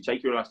suggest you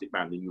take your elastic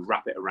band and you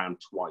wrap it around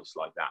twice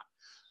like that.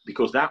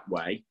 Because that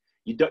way,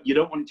 you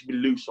don't want it to be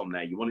loose on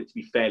there. You want it to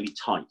be fairly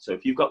tight. So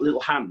if you've got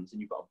little hands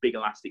and you've got a big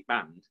elastic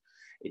band,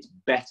 it's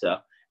better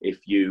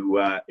if you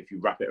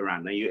wrap it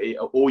around. Now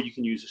or you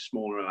can use a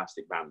smaller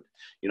elastic band.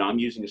 You know, I'm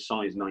using a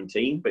size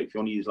 19, but if you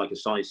want to use like a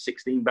size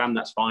 16 band,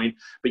 that's fine.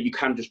 But you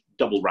can just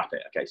double wrap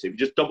it. Okay, so if you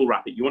just double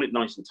wrap it, you want it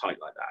nice and tight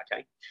like that.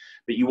 Okay,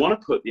 but you want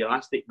to put the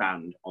elastic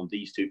band on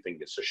these two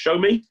fingers. So show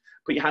me.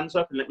 Put your hands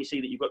up and let me see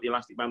that you've got the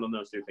elastic band on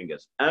those two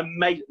fingers.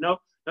 Amazing. No.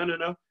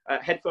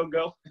 Headphone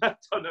girl. I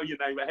don't know your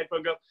name, but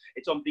headphone girl.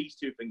 It's on these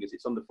two fingers.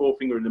 It's on the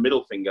forefinger and the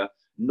middle finger,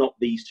 not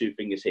these two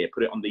fingers here.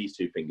 Put it on these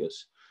two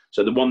fingers.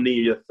 So the one near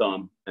your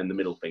thumb and the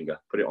middle finger.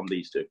 Put it on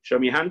these two. Show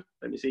me your hand.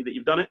 Let me see that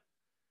you've done it.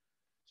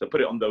 So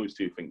put it on those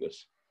two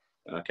fingers.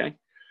 Okay.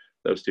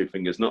 Those two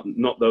fingers,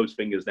 not those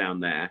fingers down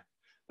there.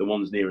 The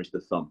ones nearest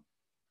the thumb.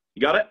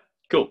 You got it?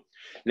 Cool.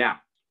 Now,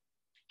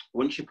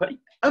 once you put it,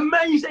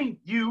 amazing,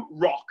 you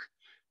rock.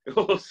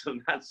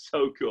 Awesome, that's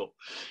so cool.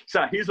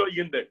 So here's what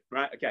you're gonna do,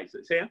 right? Okay, so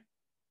it's here.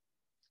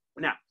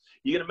 Now,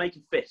 you're gonna make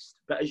a fist,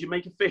 but as you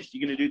make a fist,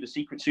 you're gonna do the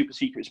super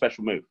secret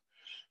special move.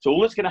 So all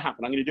that's gonna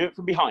happen, I'm gonna do it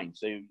from behind.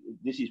 So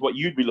this is what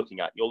you'd be looking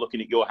at. You're looking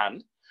at your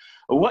hand.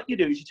 And what you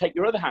do is you take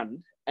your other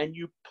hand and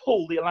you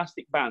pull the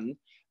elastic band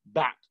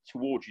back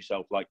towards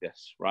yourself like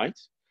this, right?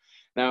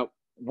 Now,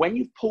 when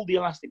you've pulled the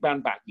elastic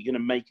band back, you're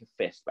gonna make a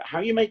fist. But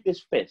how you make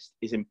this fist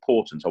is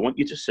important. I want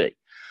you to see.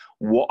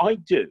 What I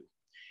do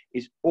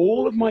is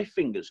all of my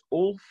fingers,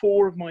 all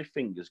 4 of my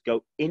fingers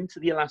go into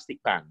the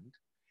elastic band,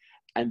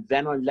 and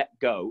then I let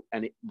go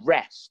and it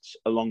rests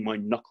along my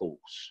knuckles.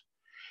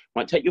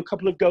 Might take you a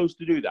couple of goes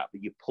to do that,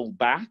 but you pull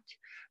back,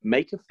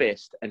 make a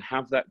fist, and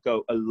have that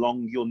go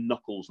along your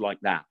knuckles like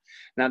that.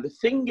 Now, the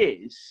thing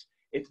is,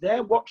 if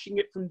they're watching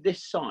it from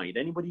this side,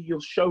 anybody you're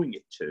showing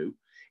it to,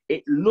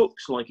 it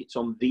looks like it's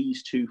on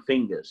these two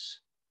fingers.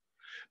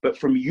 But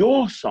from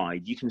your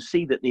side, you can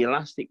see that the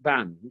elastic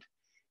band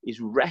is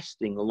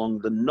resting along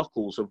the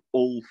knuckles of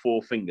all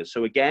 4 fingers.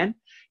 So again,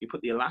 you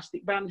put the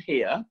elastic band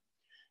here,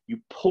 you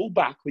pull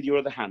back with your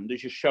other hand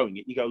as you're showing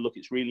it, you go, look,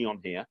 it's really on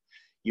here.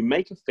 You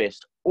make a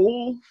fist,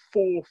 all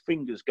 4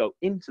 fingers go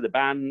into the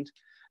band,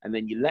 and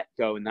then you let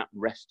go and that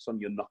rests on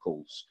your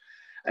knuckles.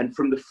 And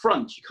from the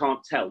front, you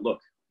can't tell.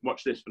 Look,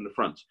 watch this from the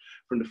front.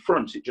 From the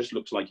front, it just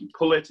looks like you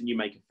pull it and you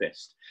make a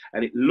fist.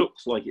 And it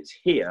looks like it's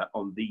here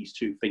on these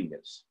 2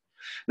 fingers.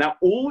 Now,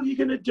 all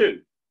you're gonna do,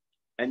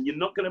 and you're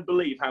not going to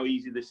believe how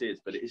easy this is,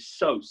 but it is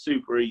so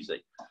super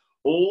easy.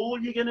 All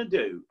you're going to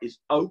do is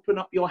open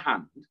up your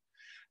hand.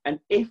 And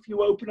if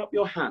you open up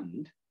your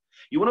hand,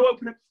 you want to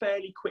open it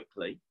fairly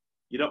quickly.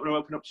 You don't want to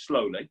open up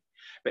slowly.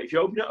 But if you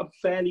open it up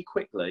fairly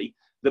quickly,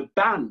 the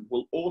band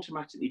will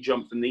automatically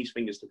jump from these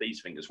fingers to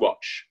these fingers.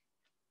 Watch.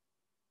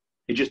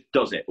 It just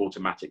does it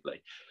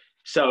automatically.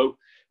 So,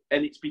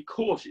 and it's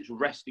because it's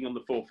resting on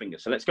the 4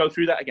 fingers. So let's go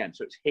through that again.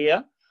 So it's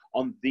here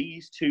on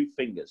these 2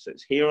 fingers. So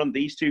it's here on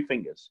these 2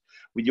 fingers.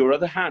 With your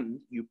other hand,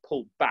 you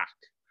pull back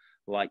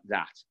like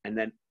that. And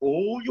then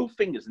all your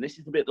fingers, and this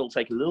is the bit that'll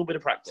take a little bit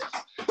of practice,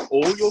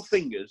 all your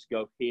fingers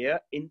go here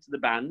into the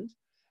band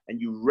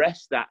and you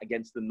rest that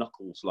against the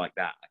knuckles like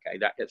that. Okay,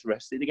 that gets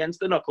rested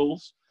against the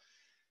knuckles.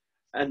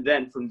 And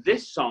then from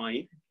this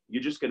side,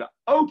 you're just gonna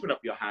open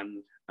up your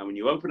hand. And when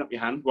you open up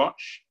your hand,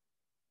 watch,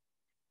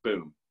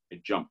 boom,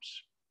 it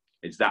jumps.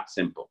 It's that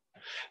simple.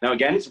 Now,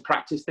 again, it's a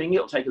practice thing.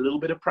 It'll take a little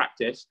bit of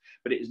practice,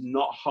 but it is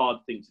not a hard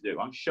thing to do.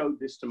 I showed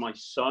this to my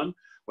son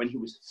when he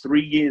was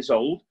 3 years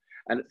old,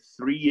 and at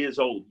 3 years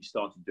old, he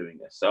started doing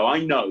this. So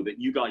I know that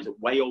you guys are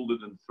way older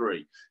than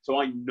 3. So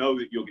I know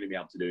that you're going to be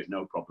able to do it,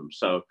 no problem.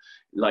 So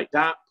like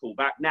that, pull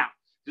back. Now,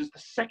 there's the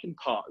second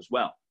part as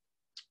well,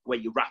 where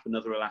you wrap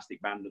another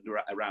elastic band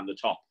around the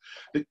top.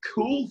 The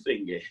cool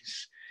thing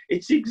is,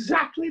 it's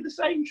exactly the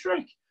same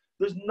trick.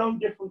 There's no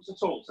difference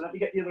at all. So let me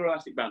get the other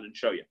elastic band and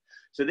show you.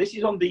 So this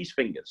is on these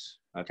fingers,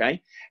 okay?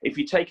 If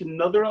you take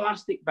another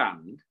elastic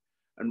band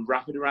and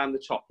wrap it around the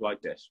top like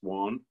this,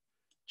 1,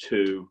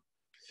 2,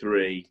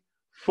 3,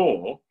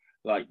 4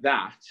 like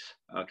that,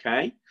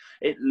 okay?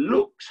 It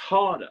looks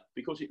harder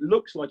because it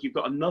looks like you've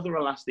got another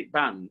elastic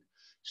band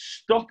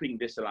stopping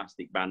this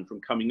elastic band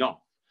from coming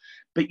off.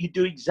 But you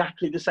do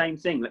exactly the same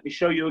thing. Let me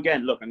show you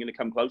again. Look, I'm going to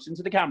come close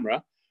into the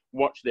camera.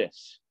 Watch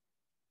this.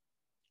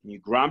 You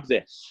grab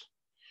this.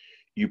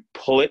 You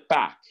pull it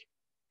back.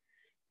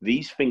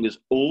 These fingers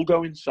all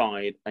go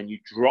inside and you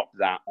drop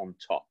that on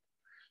top.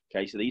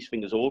 Okay, so these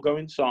fingers all go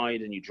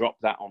inside and you drop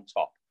that on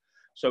top.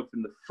 So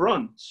from the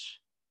front,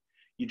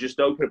 you just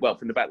open it, well,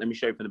 from the back, let me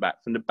show you from the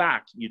back. From the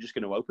back, you're just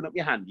going to open up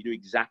your hand. You do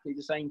exactly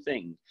the same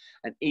thing.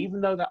 And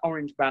even though that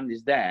orange band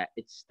is there,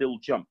 it still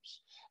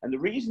jumps. And the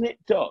reason it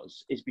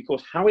does is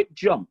because how it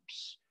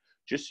jumps,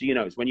 just so you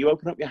know, is when you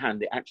open up your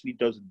hand, it actually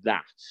does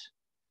that.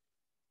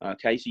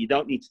 Okay, so you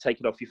don't need to take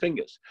it off your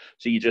fingers.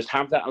 So you just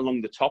have that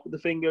along the top of the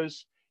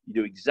fingers. You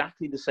do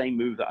exactly the same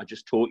move that I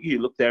just taught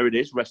you. Look, there it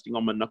is, resting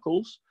on my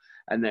knuckles.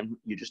 And then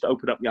you just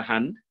open up your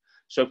hand.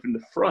 So from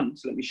the front,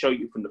 let me show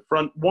you from the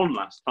front one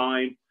last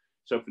time.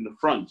 So from the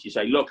front, you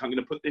say, look, I'm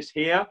going to put this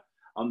here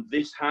on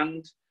this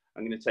hand.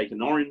 I'm going to take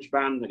an orange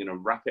band. I'm going to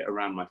wrap it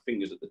around my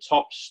fingers at the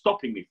top,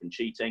 stopping me from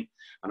cheating.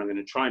 And I'm going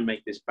to try and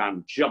make this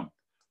band jump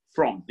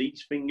from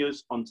these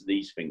fingers onto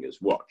these fingers.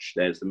 Watch.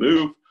 There's the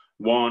move.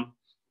 1,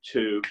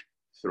 2,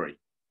 3.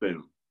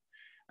 Boom.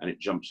 And it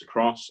jumps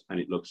across and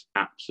it looks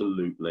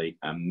absolutely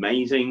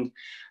amazing.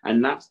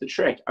 And that's the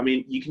trick. I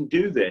mean, you can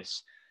do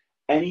this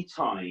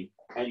anytime,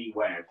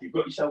 anywhere. If you've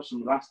got yourself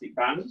some elastic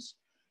bands,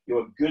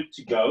 you're good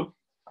to go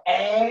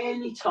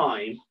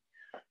anytime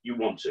you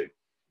want to.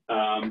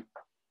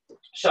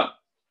 So,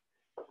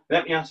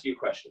 let me ask you a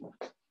question.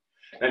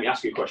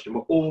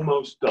 We're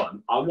almost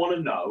done. I want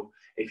to know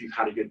if you've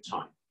had a good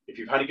time. If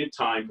you've had a good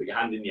time, put your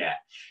hand in the air.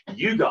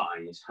 You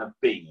guys have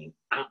been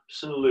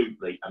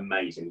absolutely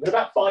amazing. We've got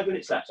about 5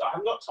 minutes left, so I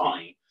haven't got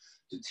time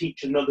to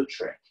teach another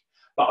trick,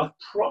 but I've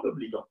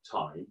probably got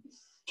time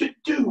to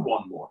do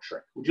one more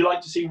trick. Would you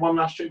like to see one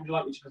last trick? Would you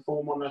like me to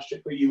perform one last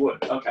trick? Well, you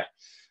would. Okay.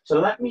 So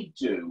let me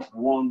do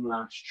one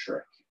last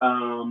trick.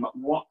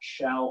 What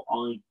shall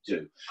I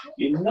do?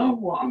 You know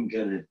what I'm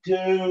going to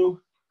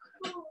do?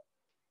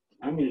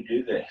 I'm going to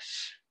do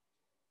this.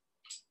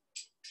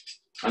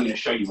 I'm going to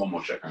show you one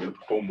more trick. I'm going to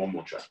perform one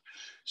more trick.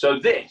 So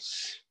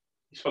this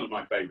is one of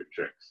my favorite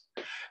tricks.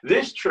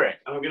 This trick,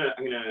 and I'm going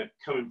to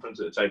come in front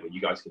of the table.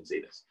 You guys can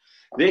see this.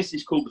 This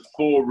is called the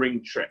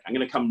 4-ring trick. I'm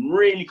going to come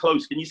really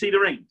close. Can you see the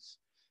rings?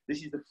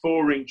 This is the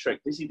 4-ring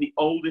trick. This is the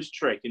oldest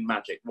trick in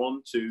magic.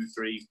 1, 2,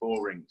 3,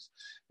 4 rings.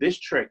 This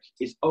trick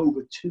is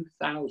over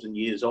 2,000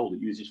 years old.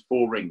 It uses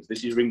 4 rings.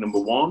 This is ring number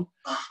 1.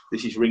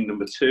 This is ring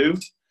number 2.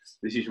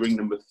 This is ring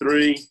number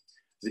 3.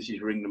 This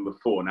is ring number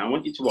 4. Now I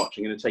want you to watch.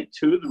 I'm going to take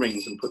 2 of the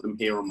rings and put them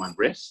here on my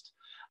wrist.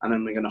 And then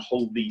I'm going to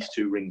hold these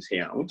 2 rings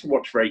here. I want you to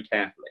watch very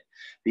carefully.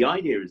 The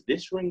idea is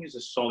this ring is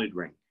a solid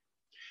ring.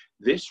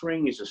 This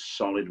ring is a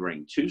solid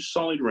ring. 2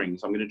 solid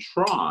rings. I'm going to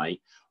try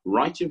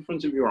right in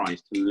front of your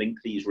eyes to link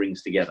these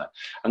rings together.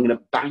 I'm going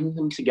to bang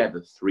them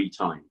together 3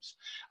 times.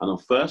 And on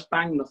first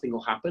bang, nothing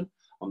will happen.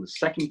 On the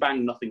second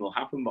bang, nothing will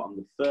happen. But on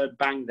the third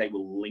bang, they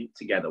will link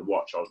together.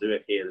 Watch. I'll do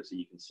it here so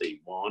you can see.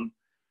 1,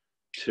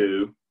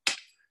 2,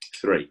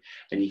 3.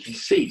 And you can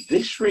see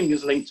this ring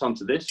is linked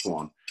onto this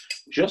one,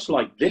 just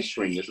like this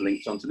ring is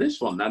linked onto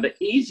this one. Now, the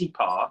easy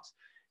part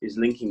is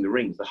linking the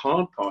rings. The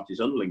hard part is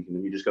unlinking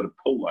them. You just got to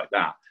pull like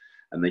that,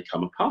 and they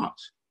come apart.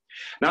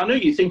 Now, I know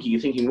you're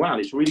thinking, wow,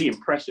 it's really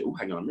impressive. Oh,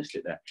 hang on, I missed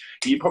it there.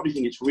 You probably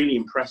think it's really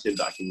impressive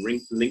that I can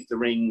link the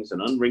rings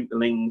and unlink the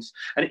rings,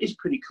 and it is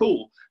pretty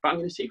cool. But I'm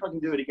going to see if I can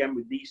do it again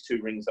with these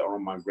 2 rings that are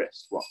on my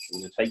wrist. Watch, I'm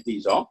going to take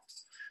these off.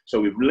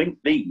 So we've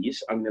linked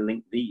these. I'm going to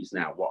link these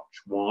now.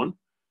 Watch, 1,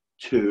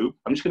 2.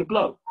 I'm just going to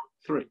blow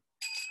 3.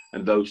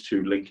 And those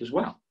 2 link as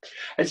well.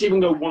 Let's even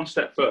go one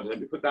step further.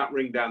 Let me put that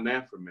ring down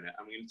there for a minute.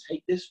 I'm going to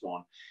take this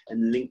one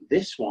and link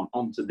this one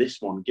onto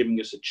this one, giving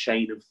us a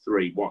chain of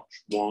 3. Watch.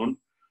 1,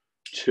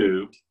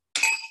 2,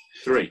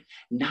 3.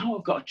 Now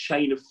I've got a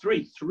chain of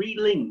 3. 3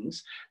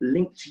 rings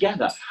linked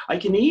together. I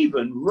can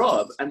even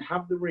rub and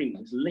have the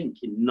rings link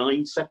in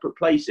 9 separate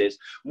places,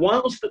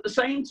 whilst at the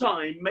same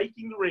time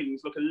making the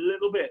rings look a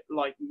little bit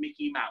like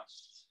Mickey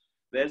Mouse.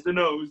 There's the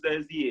nose,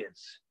 there's the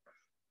ears.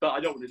 But I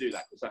don't want to do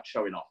that because that's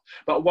showing off.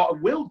 But what I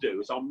will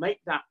do is I'll make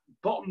that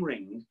bottom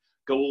ring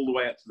go all the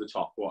way up to the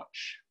top.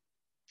 Watch.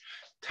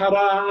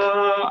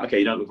 Ta-da! Okay,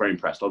 you don't look very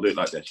impressed. I'll do it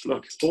like this.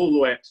 Look, all the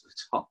way up to the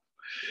top.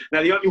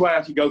 Now, the only way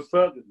I could go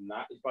further than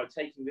that is by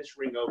taking this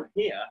ring over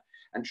here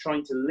and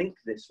trying to link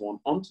this one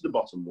onto the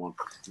bottom one,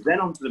 then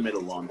onto the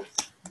middle one,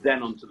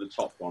 then onto the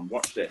top one.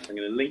 Watch this. I'm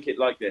going to link it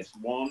like this.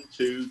 1,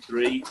 2,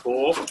 3,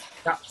 4.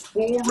 That's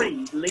 4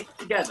 rings linked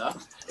together.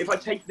 If I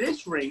take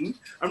this ring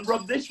and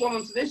rub this one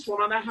onto this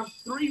one, I now have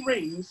 3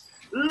 rings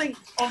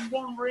linked on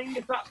 1 ring.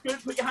 If that's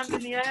good, put your hand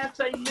in the air.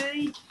 Say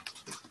me.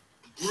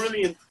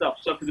 Brilliant stuff.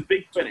 So for the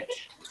big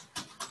finish,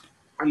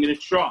 I'm going to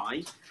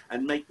try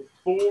and make the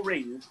 4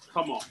 rings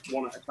come off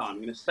one at a time. I'm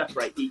going to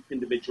separate each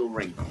individual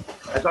ring.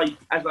 As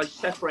I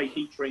separate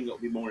each ring, it'll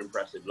be more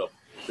impressive. Look,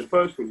 The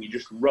first ring you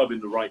just rub in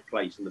the right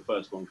place and the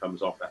first one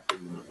comes off, that's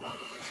ring number 1.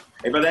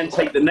 If I then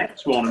take the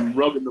next one and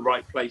rub in the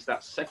right place,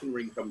 that second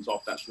ring comes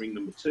off, that's ring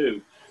number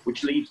 2,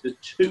 which leaves the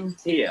 2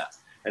 here.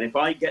 And if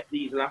I get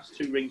these last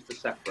 2 rings to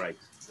separate,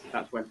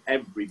 that's when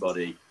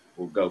everybody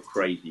will go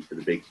crazy for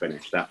the big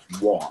finish. That's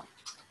 1,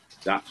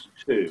 that's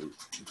 2,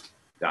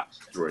 that's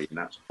 3, and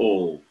that's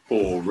all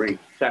 4 rings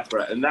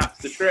separate. And that's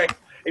the trick.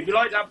 If you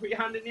like that, put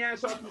your hand in the air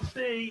so I can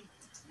see.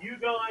 You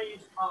guys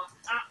are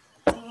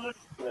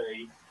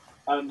absolutely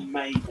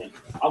amazing.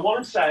 I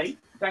want to say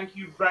thank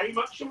you very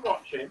much for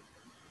watching.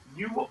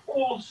 You were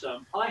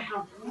awesome. I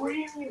have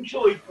really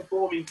enjoyed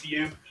performing for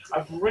you.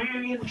 I've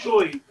really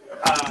enjoyed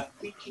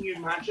teaching you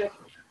magic.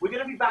 We're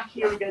going to be back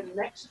here again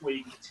next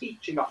week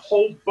teaching a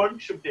whole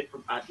bunch of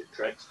different magic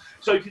tricks.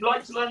 So if you'd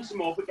like to learn some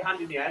more, put your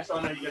hand in the air so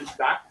I know you're going to be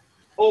back.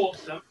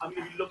 Awesome. I'm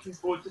going to be looking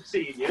forward to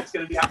seeing you. It's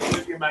going to be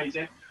absolutely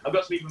amazing. I've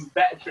got some even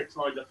better tricks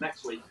lined up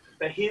next week.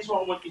 But here's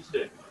what I want you to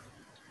do.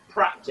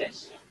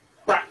 Practice.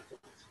 Practice.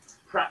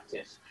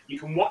 Practice. You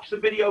can watch the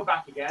video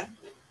back again.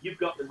 You've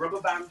got the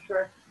rubber band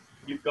trick.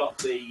 You've got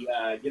the,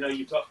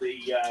 you've got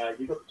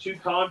the 2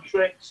 card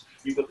tricks.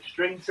 You've got the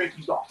string tricks.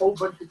 You've got a whole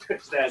bunch of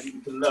tricks there that you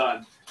can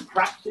learn.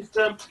 Practice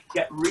them.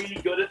 Get really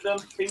good at them.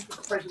 Think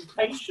of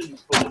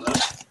presentations for them.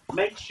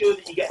 Make sure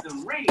that you get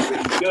them really,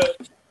 really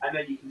good. And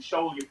then you can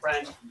show all your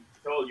friends, you can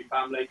show all your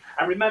family.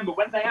 And remember,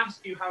 when they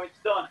ask you how it's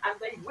done, and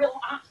they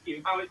will ask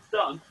you how it's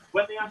done,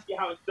 when they ask you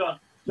how it's done,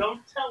 don't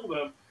tell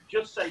them,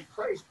 just say,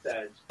 Craig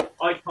says,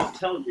 I can't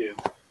tell you.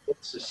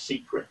 It's a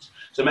secret.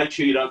 So make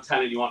sure you don't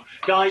tell anyone.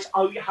 Guys, I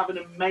hope you have an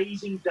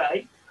amazing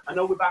day. I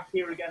know we're back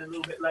here again a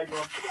little bit later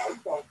on today,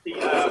 so I'll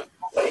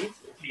see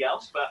somebody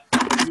else, but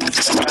if you want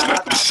to check that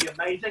out, that'd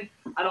be amazing.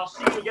 And I'll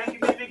see you again.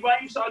 Give me a big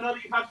wave so I know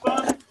that you've had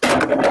fun.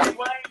 Give me a big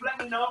wave, let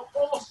me know.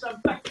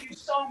 Awesome. Thank you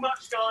so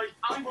much, guys.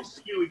 I will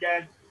see you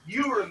again.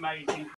 You are amazing.